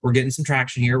 okay, we're getting some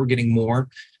traction here. We're getting more.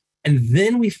 And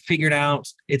then we figured out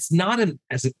it's not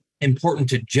as important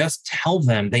to just tell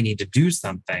them they need to do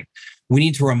something. We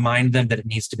need to remind them that it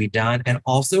needs to be done, and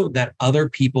also that other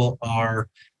people are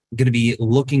going to be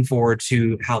looking forward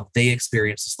to how they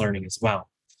experience this learning as well.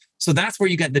 So that's where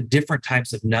you get the different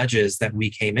types of nudges that we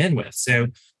came in with. So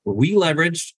we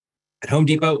leveraged at Home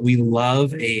Depot, we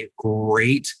love a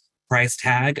great price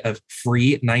tag of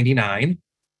free $99.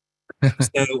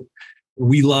 So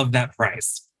we love that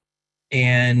price.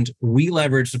 And we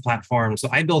leveraged the platform. So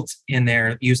I built in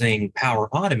there using Power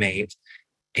Automate,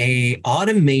 a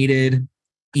automated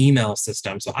email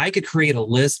system. So I could create a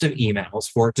list of emails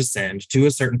for it to send to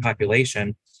a certain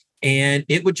population, and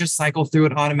it would just cycle through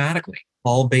it automatically,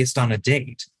 all based on a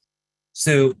date.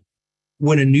 So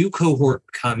when a new cohort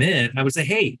come in, I would say,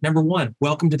 hey, number 1,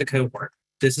 welcome to the cohort.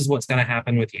 this is what's going to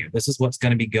happen with you. This is what's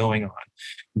going to be going on.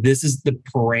 This is the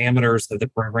parameters of the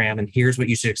program, and here's what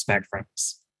you should expect from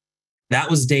us. That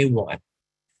was day one.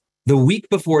 The week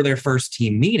before their first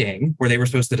team meeting, where they were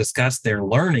supposed to discuss their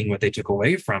learning, what they took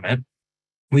away from it,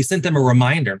 we sent them a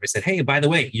reminder. We said, hey, by the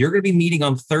way, you're going to be meeting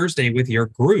on Thursday with your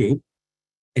group,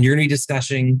 and you're going to be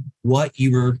discussing what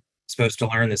you were supposed to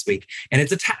learn this week. And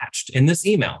it's attached in this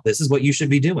email. This is what you should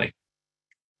be doing.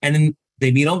 And then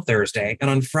they meet on Thursday. And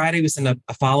on Friday, we sent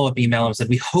a follow-up email and said,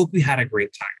 we hope you had a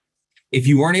great time. If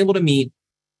you weren't able to meet,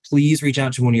 please reach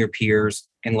out to one of your peers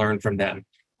and learn from them.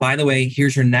 By the way,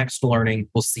 here's your next learning.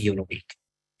 We'll see you in a week.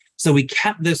 So we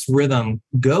kept this rhythm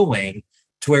going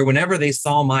to where whenever they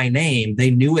saw my name, they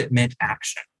knew it meant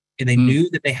action. And they knew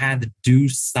that they had to do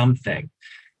something.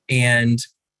 And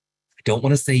I don't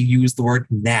want to say use the word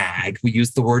nag. We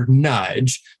use the word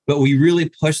nudge, but we really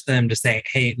push them to say,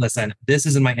 hey, listen, this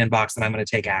is in my inbox and I'm going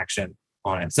to take action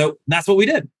on it. So that's what we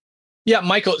did. Yeah,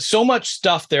 Michael, so much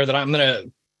stuff there that I'm going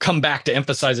to come back to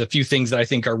emphasize a few things that I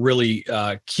think are really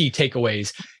key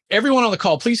takeaways. Everyone on the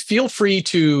call, please feel free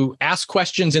to ask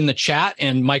questions in the chat,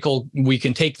 and Michael, we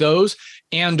can take those,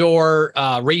 and or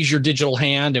raise your digital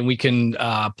hand, and we can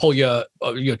pull you,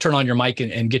 turn on your mic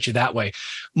and get you that way.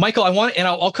 Michael,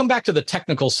 I'll come back to the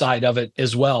technical side of it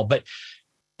as well, but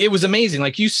it was amazing.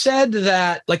 Like you said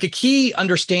that, like a key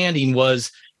understanding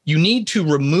was you need to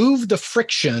remove the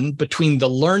friction between the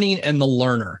learning and the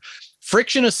learner.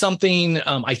 Friction is something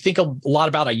I think a lot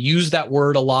about. I use that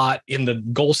word a lot in the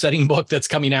goal setting book that's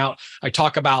coming out. I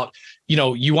talk about,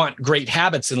 you want great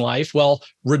habits in life. Well,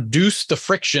 reduce the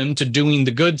friction to doing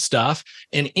the good stuff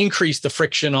and increase the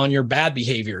friction on your bad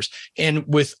behaviors. And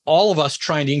with all of us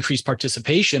trying to increase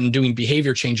participation, doing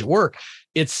behavior change at work,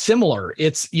 it's similar.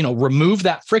 It's, remove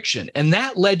that friction. And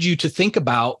that led you to think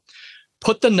about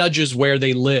put the nudges where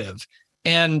they live.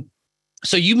 And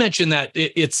so you mentioned that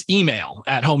it's email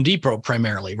at Home Depot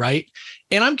primarily, right?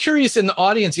 And I'm curious in the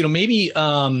audience, maybe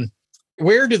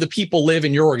where do the people live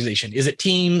in your organization? Is it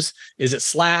Teams? Is it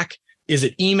Slack? Is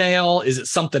it email? Is it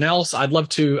something else? I'd love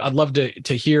to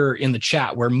hear in the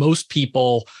chat where most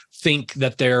people think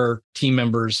that their team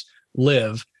members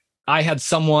live. I had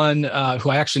someone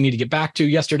who I actually need to get back to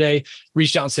yesterday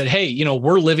reached out and said, hey,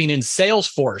 we're living in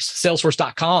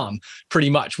salesforce.com pretty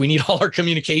much. We need all our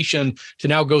communication to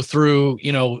now go through,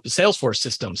 Salesforce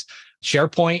systems.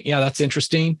 SharePoint. Yeah, that's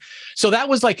interesting. So that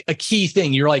was like a key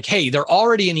thing. You're like, hey, they're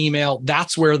already in email.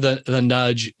 That's where the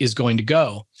nudge is going to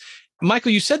go.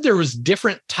 Michael, you said there was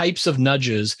different types of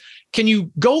nudges. Can you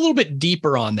go a little bit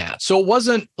deeper on that? So it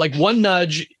wasn't like one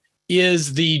nudge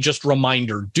is the just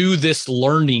reminder, do this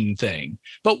learning thing.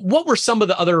 But what were some of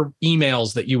the other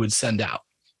emails that you would send out?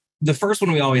 The first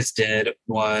one we always did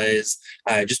was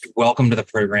just welcome to the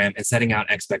program and setting out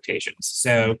expectations.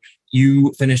 So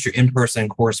you finished your in-person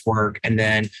coursework, and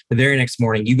then the very next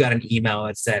morning, you got an email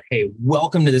that said, hey,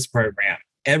 welcome to this program.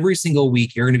 Every single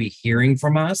week, you're going to be hearing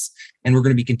from us, and we're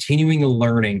going to be continuing the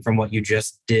learning from what you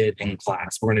just did in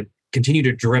class. We're going to continue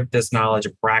to drip this knowledge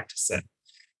and practice it.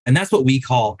 And that's what we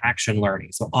call action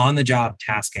learning. So on-the-job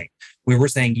tasking, where we're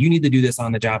saying you need to do this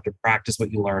on the job to practice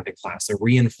what you learned in class. So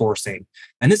reinforcing.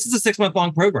 And this is a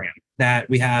 6-month-long program that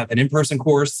we have an in-person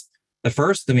course, the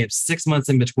first, then we have 6 months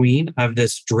in between of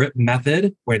this drip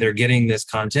method where they're getting this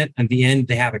content. At the end,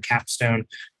 they have a capstone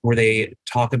where they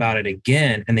talk about it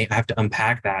again, and they have to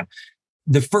unpack that.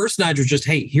 The first nudge was just,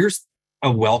 hey, here's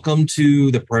a welcome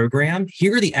to the program.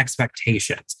 Here are the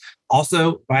expectations.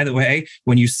 Also, by the way,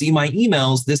 when you see my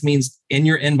emails, this means in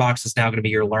your inbox is now going to be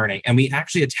your learning. And we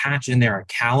actually attach in there a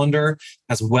calendar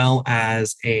as well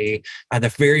as the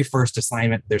very first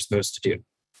assignment they're supposed to do.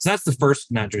 So that's the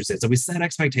first nudge. So we set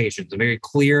expectations, very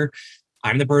clear.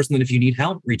 I'm the person that if you need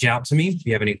help, reach out to me. If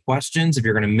you have any questions, if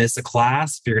you're going to miss a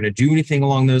class, if you're going to do anything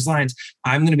along those lines,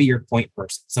 I'm going to be your point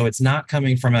person. So it's not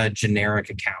coming from a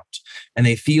generic account. And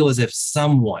they feel as if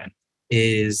someone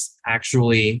is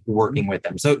actually working with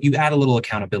them. So you add a little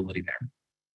accountability there.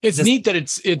 It's neat that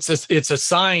it's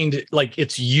assigned, like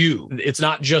it's you. It's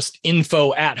not just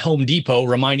info at Home Depot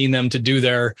reminding them to do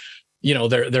their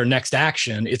next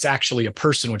action. It's actually a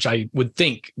person, which I would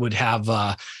think would have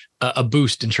a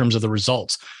boost in terms of the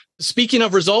results. Speaking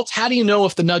of results, how do you know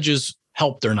if the nudges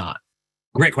helped or not?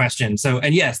 Great question. So,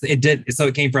 and yes, it did. So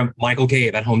it came from Michael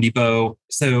Cabe at Home Depot.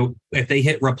 So if they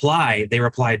hit reply, they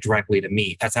replied directly to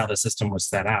me. That's how the system was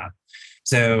set up.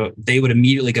 So they would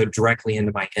immediately go directly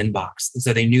into my inbox.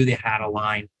 So they knew they had a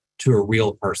line to a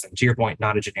real person. To your point,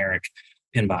 not a generic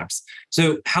inbox.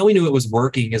 So how we knew it was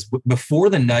working is before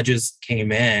the nudges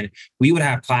came in, we would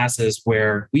have classes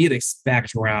where we would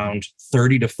expect around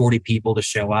 30 to 40 people to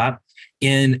show up.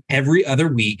 In every other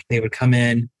week, they would come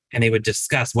in and they would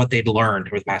discuss what they'd learned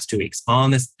over the past 2 weeks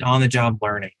on the job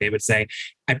learning. They would say,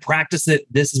 I practiced it.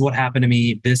 This is what happened to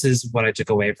me. This is what I took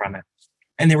away from it.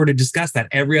 And they were to discuss that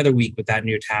every other week with that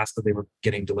new task that they were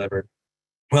getting delivered.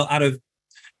 Well, out of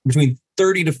between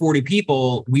 30 to 40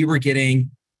 people, we were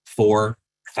getting 4,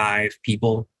 5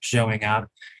 people showing up.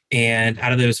 And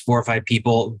out of those 4 or 5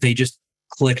 people, they just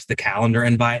clicked the calendar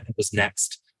invite that was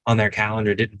next on their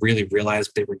calendar, didn't really realize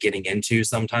what they were getting into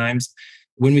sometimes.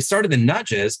 When we started the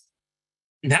nudges,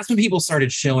 that's when people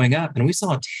started showing up, and we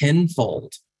saw a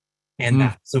tenfold in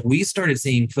that. So we started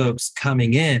seeing folks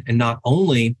coming in, and not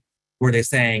only were they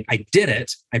saying, I did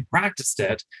it, I practiced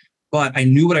it, but I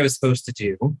knew what I was supposed to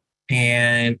do,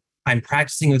 and I'm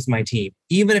practicing with my team.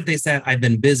 Even if they said, I've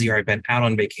been busy or I've been out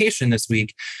on vacation this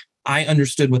week, I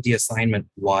understood what the assignment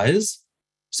was.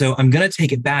 So I'm going to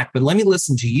take it back, but let me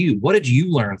listen to you. What did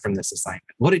you learn from this assignment?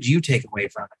 What did you take away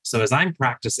from it? So as I'm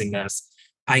practicing this,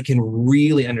 I can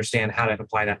really understand how to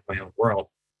apply that in my own world.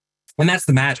 And that's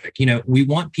the magic. We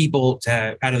want people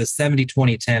to, out of the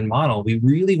 70-20-10 model, we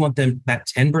really want them, that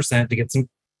 10% to get some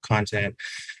content.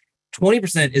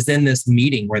 20% is in this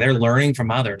meeting where they're learning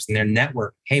from others and their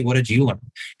network. Hey, what did you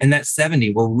learn? And that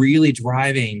 70, we're really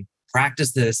driving,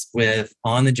 practice this with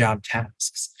on-the-job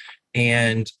tasks.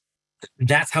 And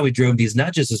that's how we drove these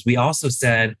nudges. Is we also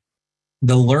said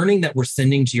the learning that we're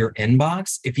sending to your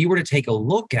inbox, if you were to take a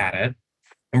look at it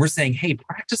and we're saying, hey,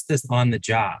 practice this on the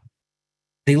job,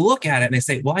 they look at it and they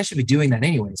say, well, I should be doing that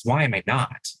anyways. Why am I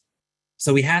not?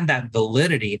 So we had that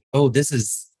validity. Oh, this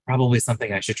is probably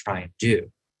something I should try and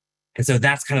do. And so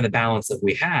that's kind of the balance that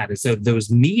we had. And so those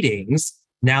meetings,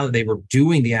 now that they were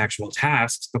doing the actual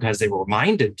tasks because they were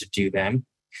reminded to do them,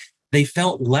 they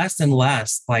felt less and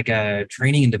less like a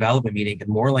training and development meeting and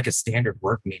more like a standard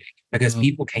work meeting, because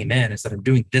people came in and said, I'm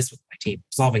doing this with my team,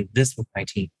 solving this with my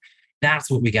team. That's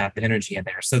what we got the energy in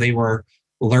there. So they were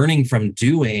learning from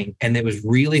doing, and it was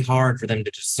really hard for them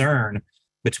to discern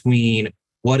between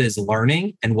what is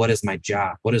learning and what is my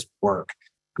job, what is work,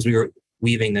 because we were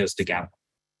weaving those together.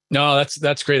 No,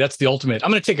 that's great. That's the ultimate.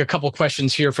 I'm going to take a couple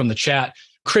questions here from the chat.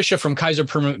 Krisha from Kaiser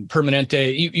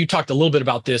Permanente, you talked a little bit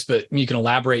about this, but you can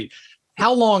elaborate.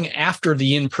 How long after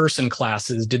the in-person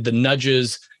classes did the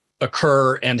nudges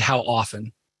occur, and how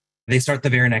often? They start the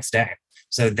very next day.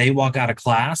 So they walk out of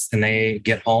class and they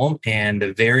get home, and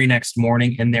the very next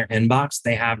morning in their inbox,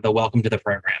 they have the welcome to the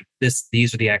program.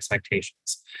 These are the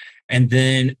expectations. And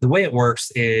then the way it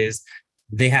works is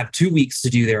they have 2 weeks to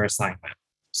do their assignment.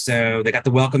 So they got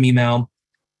the welcome email.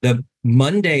 The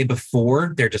Monday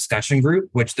before their discussion group,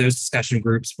 which those discussion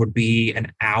groups would be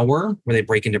an hour where they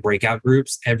break into breakout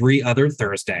groups every other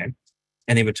Thursday,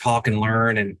 and they would talk and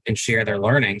learn and share their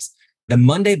learnings. The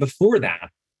Monday before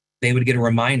that, they would get a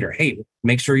reminder, hey,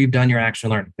 make sure you've done your action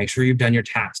learning, make sure you've done your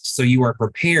tasks, so you are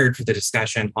prepared for the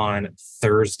discussion on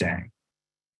Thursday.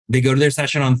 They go to their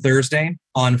session on Thursday.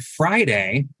 On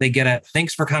Friday, they get a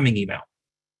thanks for coming email.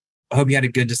 I hope you had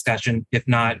a good discussion. If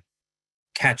not,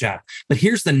 catch up. But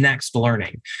here's the next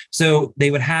learning. So they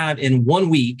would have in 1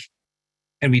 week,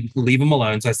 and we'd leave them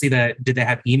alone. So I see that, did they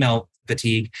have email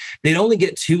fatigue? They'd only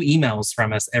get 2 emails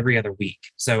from us every other week.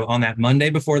 So on that Monday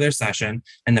before their session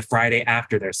and the Friday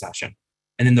after their session.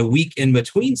 And then the week in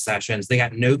between sessions, they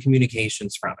got no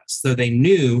communications from us. So they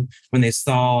knew when they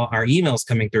saw our emails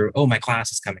coming through, oh, my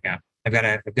class is coming up. I've got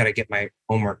to get my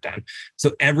homework done.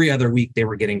 So every other week they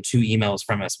were getting 2 emails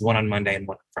from us, one on Monday and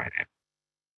one on Friday.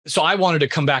 So I wanted to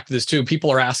come back to this too.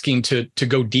 People are asking to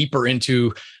go deeper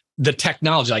into the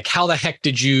technology. Like, how the heck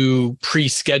did you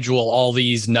pre-schedule all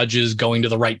these nudges going to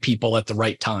the right people at the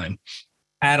right time?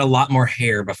 I had a lot more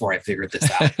hair before I figured this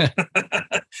out.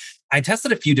 I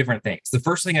tested a few different things. The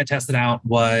first thing I tested out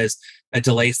was a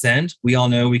delay send. We all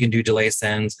know we can do delay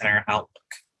sends in our Outlook.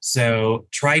 So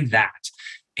tried that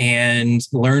and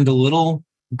learned a little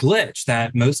glitch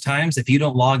that most times if you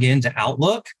don't log into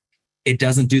Outlook, it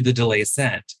doesn't do the delay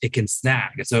send. It can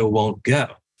snag, so it won't go.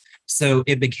 So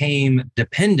it became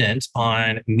dependent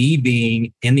on me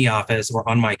being in the office or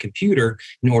on my computer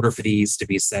in order for these to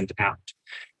be sent out.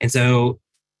 And so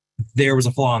there was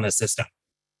a flaw in the system.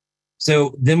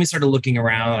 So then we started looking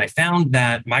around, and I found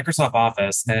that Microsoft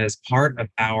Office, as part of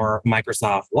our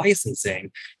Microsoft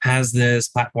licensing, has this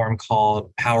platform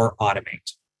called Power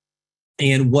Automate.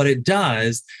 And what it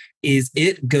does is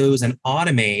it goes and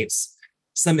automates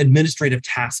some administrative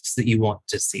tasks that you want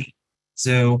to see.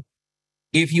 So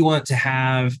if you want to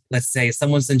have, let's say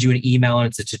someone sends you an email and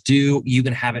it's a to-do, you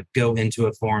can have it go into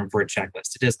a form for a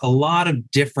checklist. It does a lot of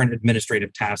different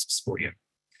administrative tasks for you.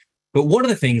 But one of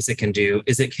the things it can do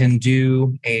is it can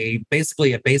do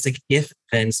basically a basic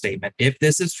if-then statement. If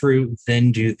this is true,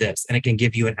 then do this. And it can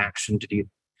give you an action to do.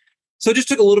 So it just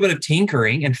took a little bit of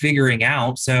tinkering and figuring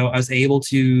out. So I was able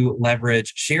to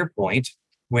leverage SharePoint,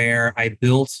 where I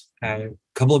built a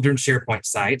couple of different SharePoint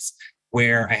sites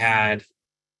where I had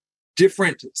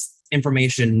different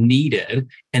information needed.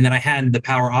 And then I had the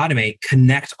Power Automate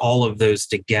connect all of those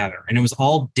together. And it was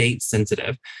all date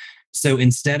sensitive. So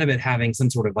instead of it having some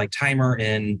sort of like timer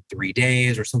in 3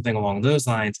 days or something along those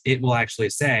lines, it will actually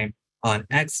say on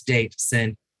X date,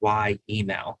 send Y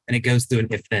email. And it goes through an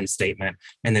if then statement,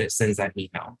 and then it sends that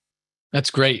email.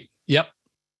 That's great. Yep.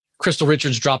 Crystal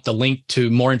Richards dropped the link to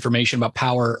more information about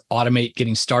Power Automate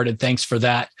getting started. Thanks for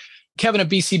that. Kevin at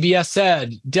BCBS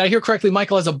said, did I hear correctly?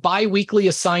 Michael has a bi-weekly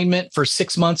assignment for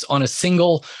 6 months on a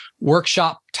single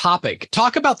workshop topic.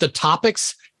 Talk about the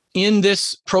topics in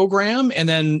this program and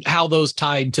then how those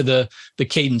tied to the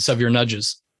cadence of your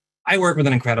nudges. I work with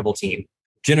an incredible team.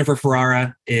 Jennifer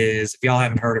Ferrara is, if y'all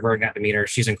haven't heard of her, got to meet her,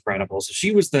 she's incredible. So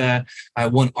she was the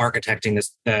one architecting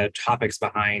the topics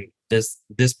behind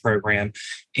this program.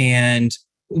 And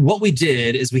what we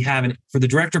did is we have for the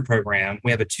director program,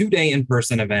 we have a 2-day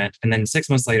in-person event, and then 6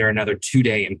 months later, another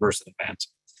 2-day in-person event.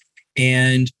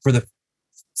 And for the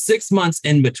 6 months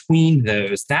in between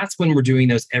those, that's when we're doing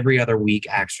those every other week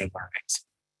action learnings.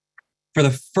 For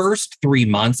the first 3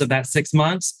 months of that 6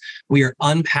 months, we are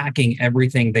unpacking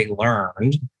everything they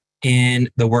learned in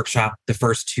the workshop the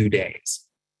first 2 days.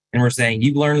 And we're saying,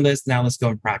 you've learned this, now let's go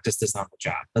and practice this on the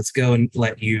job. Let's go and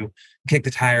let you kick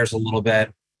the tires a little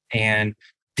bit and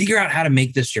figure out how to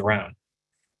make this your own.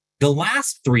 The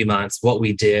last 3 months, what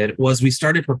we did was we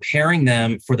started preparing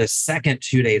them for the second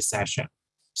 2-day session.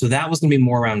 So that was going to be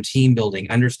more around team building,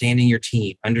 understanding your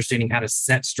team, understanding how to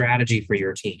set strategy for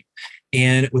your team.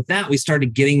 And with that, we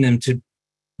started getting them to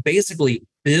basically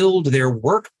build their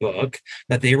workbook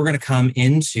that they were going to come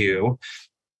into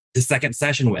the second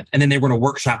session with, and then they were going to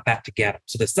workshop that together.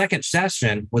 So the second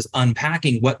session was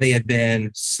unpacking what they had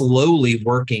been slowly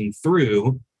working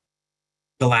through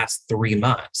the last 3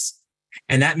 months.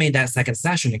 And that made that second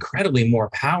session incredibly more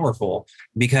powerful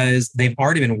because they've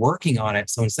already been working on it.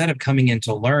 So instead of coming in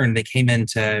to learn, they came in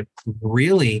to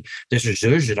really just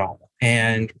zhuzh it all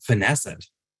and finesse it.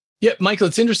 Yeah, Michael,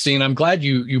 it's interesting. I'm glad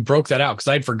you broke that out because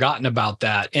I'd forgotten about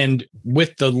that. And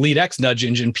with the LeadX nudge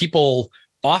engine, people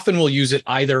often will use it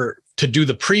either to do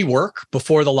the pre-work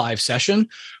before the live session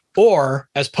or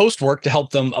as post-work to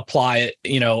help them apply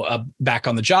it, back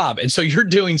on the job. And so you're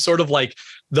doing sort of like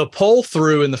the pull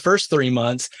through in the first 3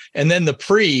 months and then the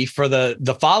pre for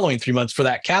the following 3 months for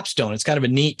that capstone. It's kind of a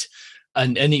neat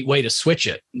way to switch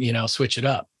it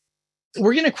up.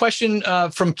 We're getting a question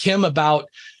from Kim about,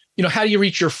 how do you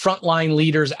reach your frontline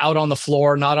leaders out on the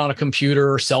floor, not on a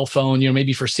computer or cell phone,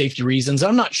 maybe for safety reasons.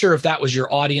 I'm not sure if that was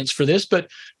your audience for this,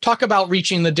 but talk about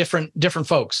reaching the different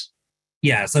folks.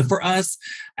 Yeah. So for us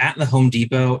at the Home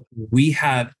Depot, we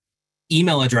have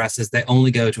email addresses that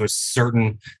only go to a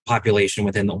certain population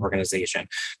within the organization.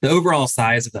 The overall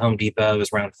size of the Home Depot is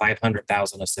around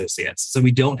 500,000 associates. So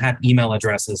we don't have email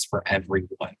addresses for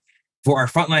everyone. For our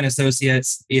frontline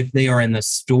associates, if they are in the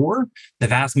store, the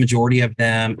vast majority of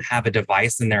them have a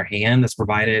device in their hand that's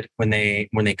provided when they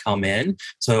come in.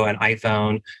 So an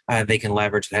iPhone they can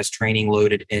leverage that has training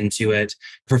loaded into it.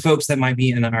 For folks that might be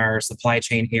in our supply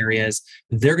chain areas,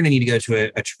 they're going to need to go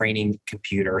to a training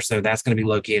computer. So that's going to be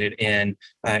located in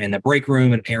the break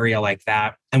room, an area like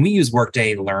that. And we use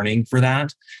Workday Learning for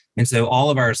that. And so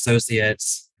all of our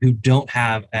associates who don't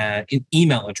have an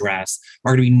email address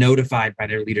are to be notified by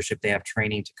their leadership they have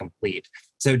training to complete.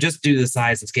 So just due to the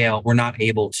size and scale, we're not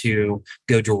able to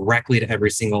go directly to every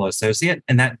single associate.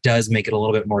 And that does make it a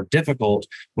little bit more difficult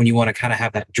when you want to kind of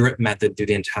have that drip method through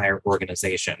the entire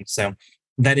organization. So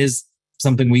that is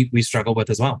something we struggle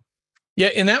with as well. Yeah.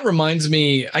 And that reminds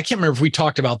me, I can't remember if we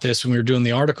talked about this when we were doing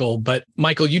the article, but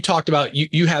Michael, you talked about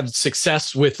you had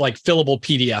success with like fillable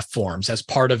PDF forms as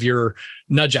part of your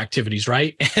nudge activities,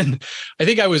 right? And I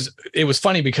think it was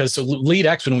funny because so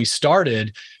LeadX, when we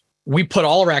started, we put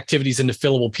all our activities into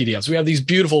fillable PDFs. We have these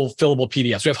beautiful fillable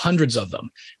PDFs. We have hundreds of them.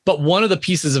 But one of the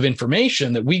pieces of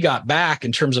information that we got back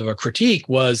in terms of a critique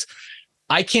was,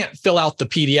 I can't fill out the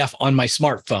PDF on my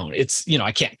smartphone. It's,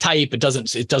 I can't type. It doesn't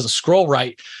scroll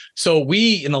right. So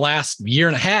we, in the last year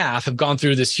and a half, have gone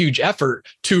through this huge effort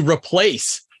to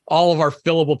replace all of our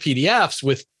fillable PDFs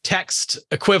with text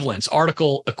equivalents,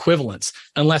 article equivalents,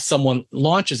 unless someone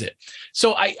launches it.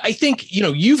 So I think,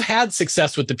 you've had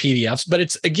success with the PDFs, but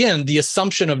it's, again, the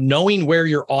assumption of knowing where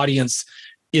your audience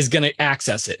is going to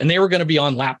access it. And they were going to be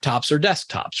on laptops or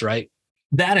desktops, right?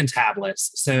 That and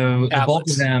tablets. So the bulk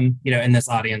of them, in this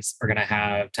audience are going to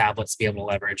have tablets to be able to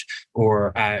leverage,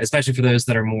 or especially for those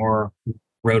that are more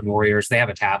Road Warriors, they have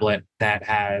a tablet that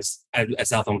has a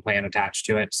cell phone plan attached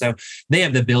to it. So they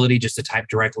have the ability just to type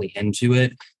directly into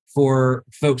it. For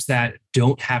folks that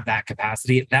don't have that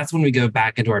capacity, that's when we go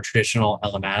back into our traditional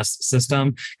LMS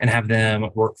system and have them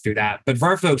work through that. But for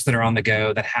our folks that are on the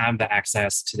go, that have the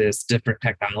access to this different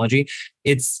technology,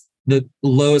 it's the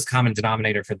lowest common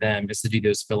denominator for them is to do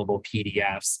those fillable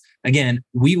PDFs. Again,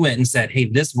 we went and said, hey,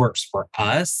 this works for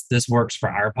us. This works for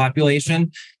our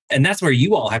population. And that's where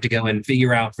you all have to go and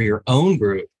figure out for your own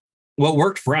group. What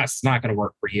worked for us is not going to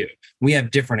work for you. We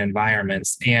have different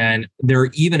environments, and there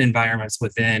are even environments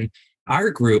within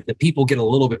our group that people get a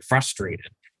little bit frustrated.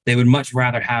 They would much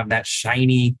rather have that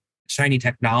shiny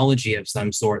technology of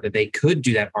some sort that they could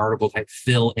do that article type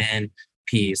fill in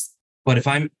piece. But if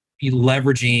I'm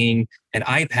leveraging an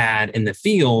iPad in the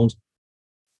field,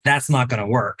 that's not going to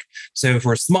work. So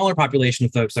for a smaller population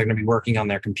of folks that are going to be working on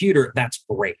their computer, that's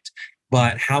great.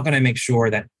 But how can I make sure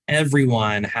that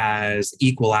everyone has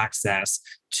equal access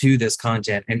to this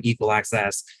content and equal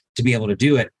access to be able to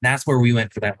do it? That's where we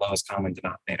went for that lowest common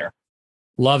denominator.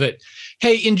 Love it.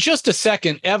 Hey, in just a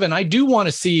second, Evan, I do want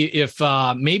to see if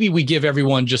maybe we give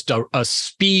everyone just a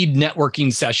speed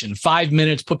networking session, 5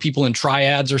 minutes, put people in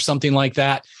triads or something like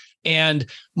that. And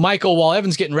Michael, while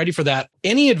Evan's getting ready for that,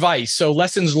 any advice? So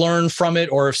lessons learned from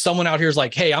it, or if someone out here is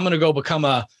like, hey, I'm going to go become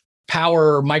a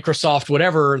Power, Microsoft,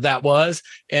 whatever that was,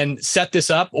 and set this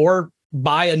up or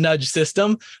buy a nudge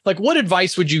system. Like, what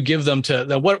advice would you give them to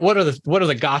what are the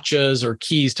gotchas or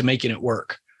keys to making it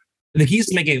work? The keys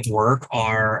to making it work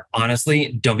are,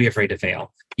 honestly, don't be afraid to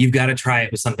fail. You've got to try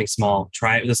it with something small.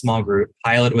 Try it with a small group,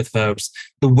 pilot it with folks.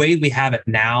 The way we have it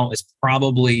now is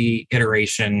probably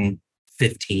iteration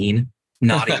 15,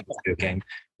 not even joking.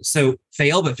 So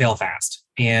fail, but fail fast.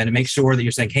 And make sure that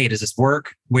you're saying, hey, does this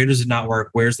work? Where does it not work?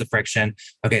 Where's the friction?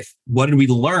 Okay, what did we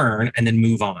learn? And then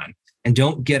move on. And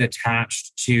don't get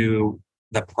attached to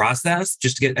the process,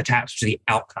 just get attached to the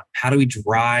outcome. How do we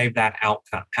drive that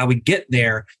outcome? How we get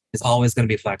there is always going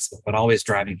to be flexible, but always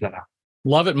driving to that outcome.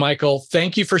 Love it, Michael.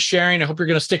 Thank you for sharing. I hope you're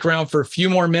going to stick around for a few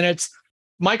more minutes.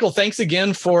 Michael, thanks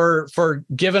again for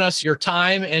giving us your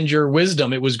time and your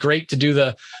wisdom. It was great to do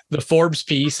the Forbes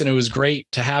piece, and it was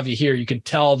great to have you here. You could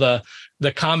tell the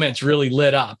comments really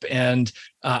lit up, and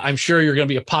I'm sure you're going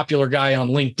to be a popular guy on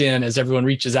LinkedIn as everyone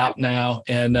reaches out now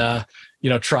and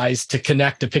tries to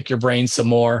connect to pick your brain some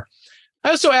more. I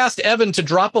also asked Evan to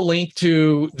drop a link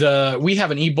to we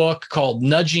have an ebook called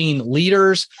Nudging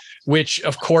Leaders, which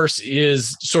of course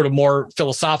is sort of more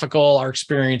philosophical. Our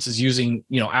experience is using,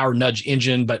 our nudge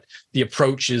engine, but the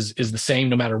approach is the same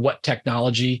no matter what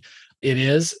technology it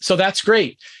is. So that's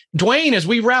great. Dwayne, as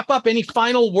we wrap up, any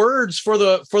final words for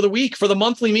the week, for the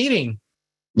monthly meeting?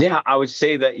 Yeah, I would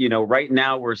say that, right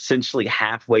now we're essentially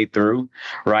halfway through,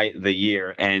 right, the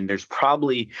year, and there's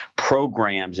probably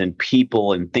programs and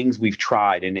people and things we've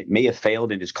tried, and it may have failed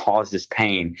and has caused us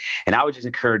pain. And I would just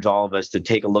encourage all of us to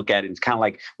take a look at it. It's kind of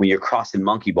like when you're crossing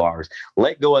monkey bars,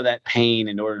 let go of that pain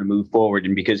in order to move forward.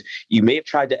 And because you may have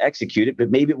tried to execute it,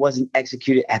 but maybe it wasn't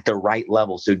executed at the right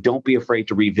level. So don't be afraid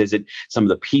to revisit some of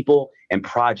the people and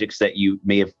projects that you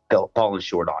may have fallen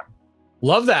short on.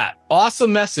 Love that.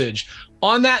 Awesome message.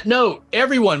 On that note,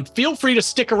 everyone, feel free to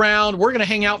stick around. We're going to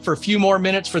hang out for a few more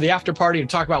minutes for the after party and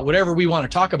talk about whatever we want to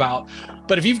talk about.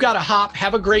 But if you've got to hop,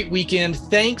 have a great weekend.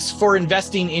 Thanks for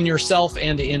investing in yourself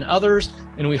and in others.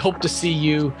 And we hope to see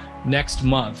you next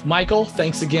month. Michael,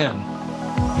 thanks again.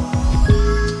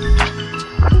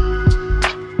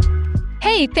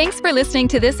 Hey, thanks for listening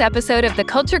to this episode of the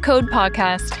Culture Code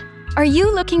podcast. Are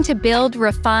you looking to build,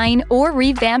 refine, or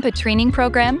revamp a training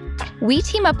program? We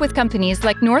team up with companies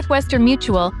like Northwestern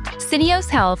Mutual, Syneos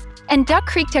Health, and Duck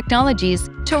Creek Technologies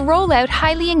to roll out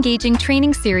highly engaging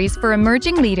training series for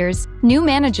emerging leaders, new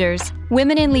managers,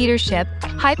 women in leadership,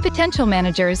 high potential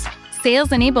managers, sales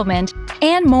enablement,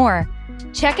 and more.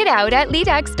 Check it out at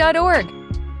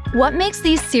leadx.org. What makes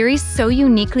these series so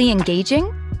uniquely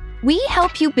engaging? We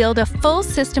help you build a full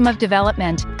system of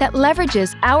development that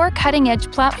leverages our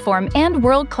cutting-edge platform and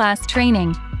world-class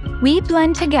training. We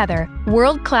blend together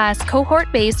world-class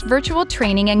cohort-based virtual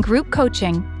training and group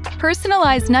coaching,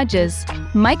 personalized nudges,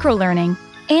 microlearning,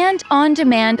 and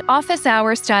on-demand office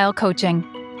hour style coaching.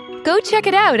 Go check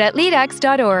it out at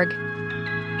leadx.org.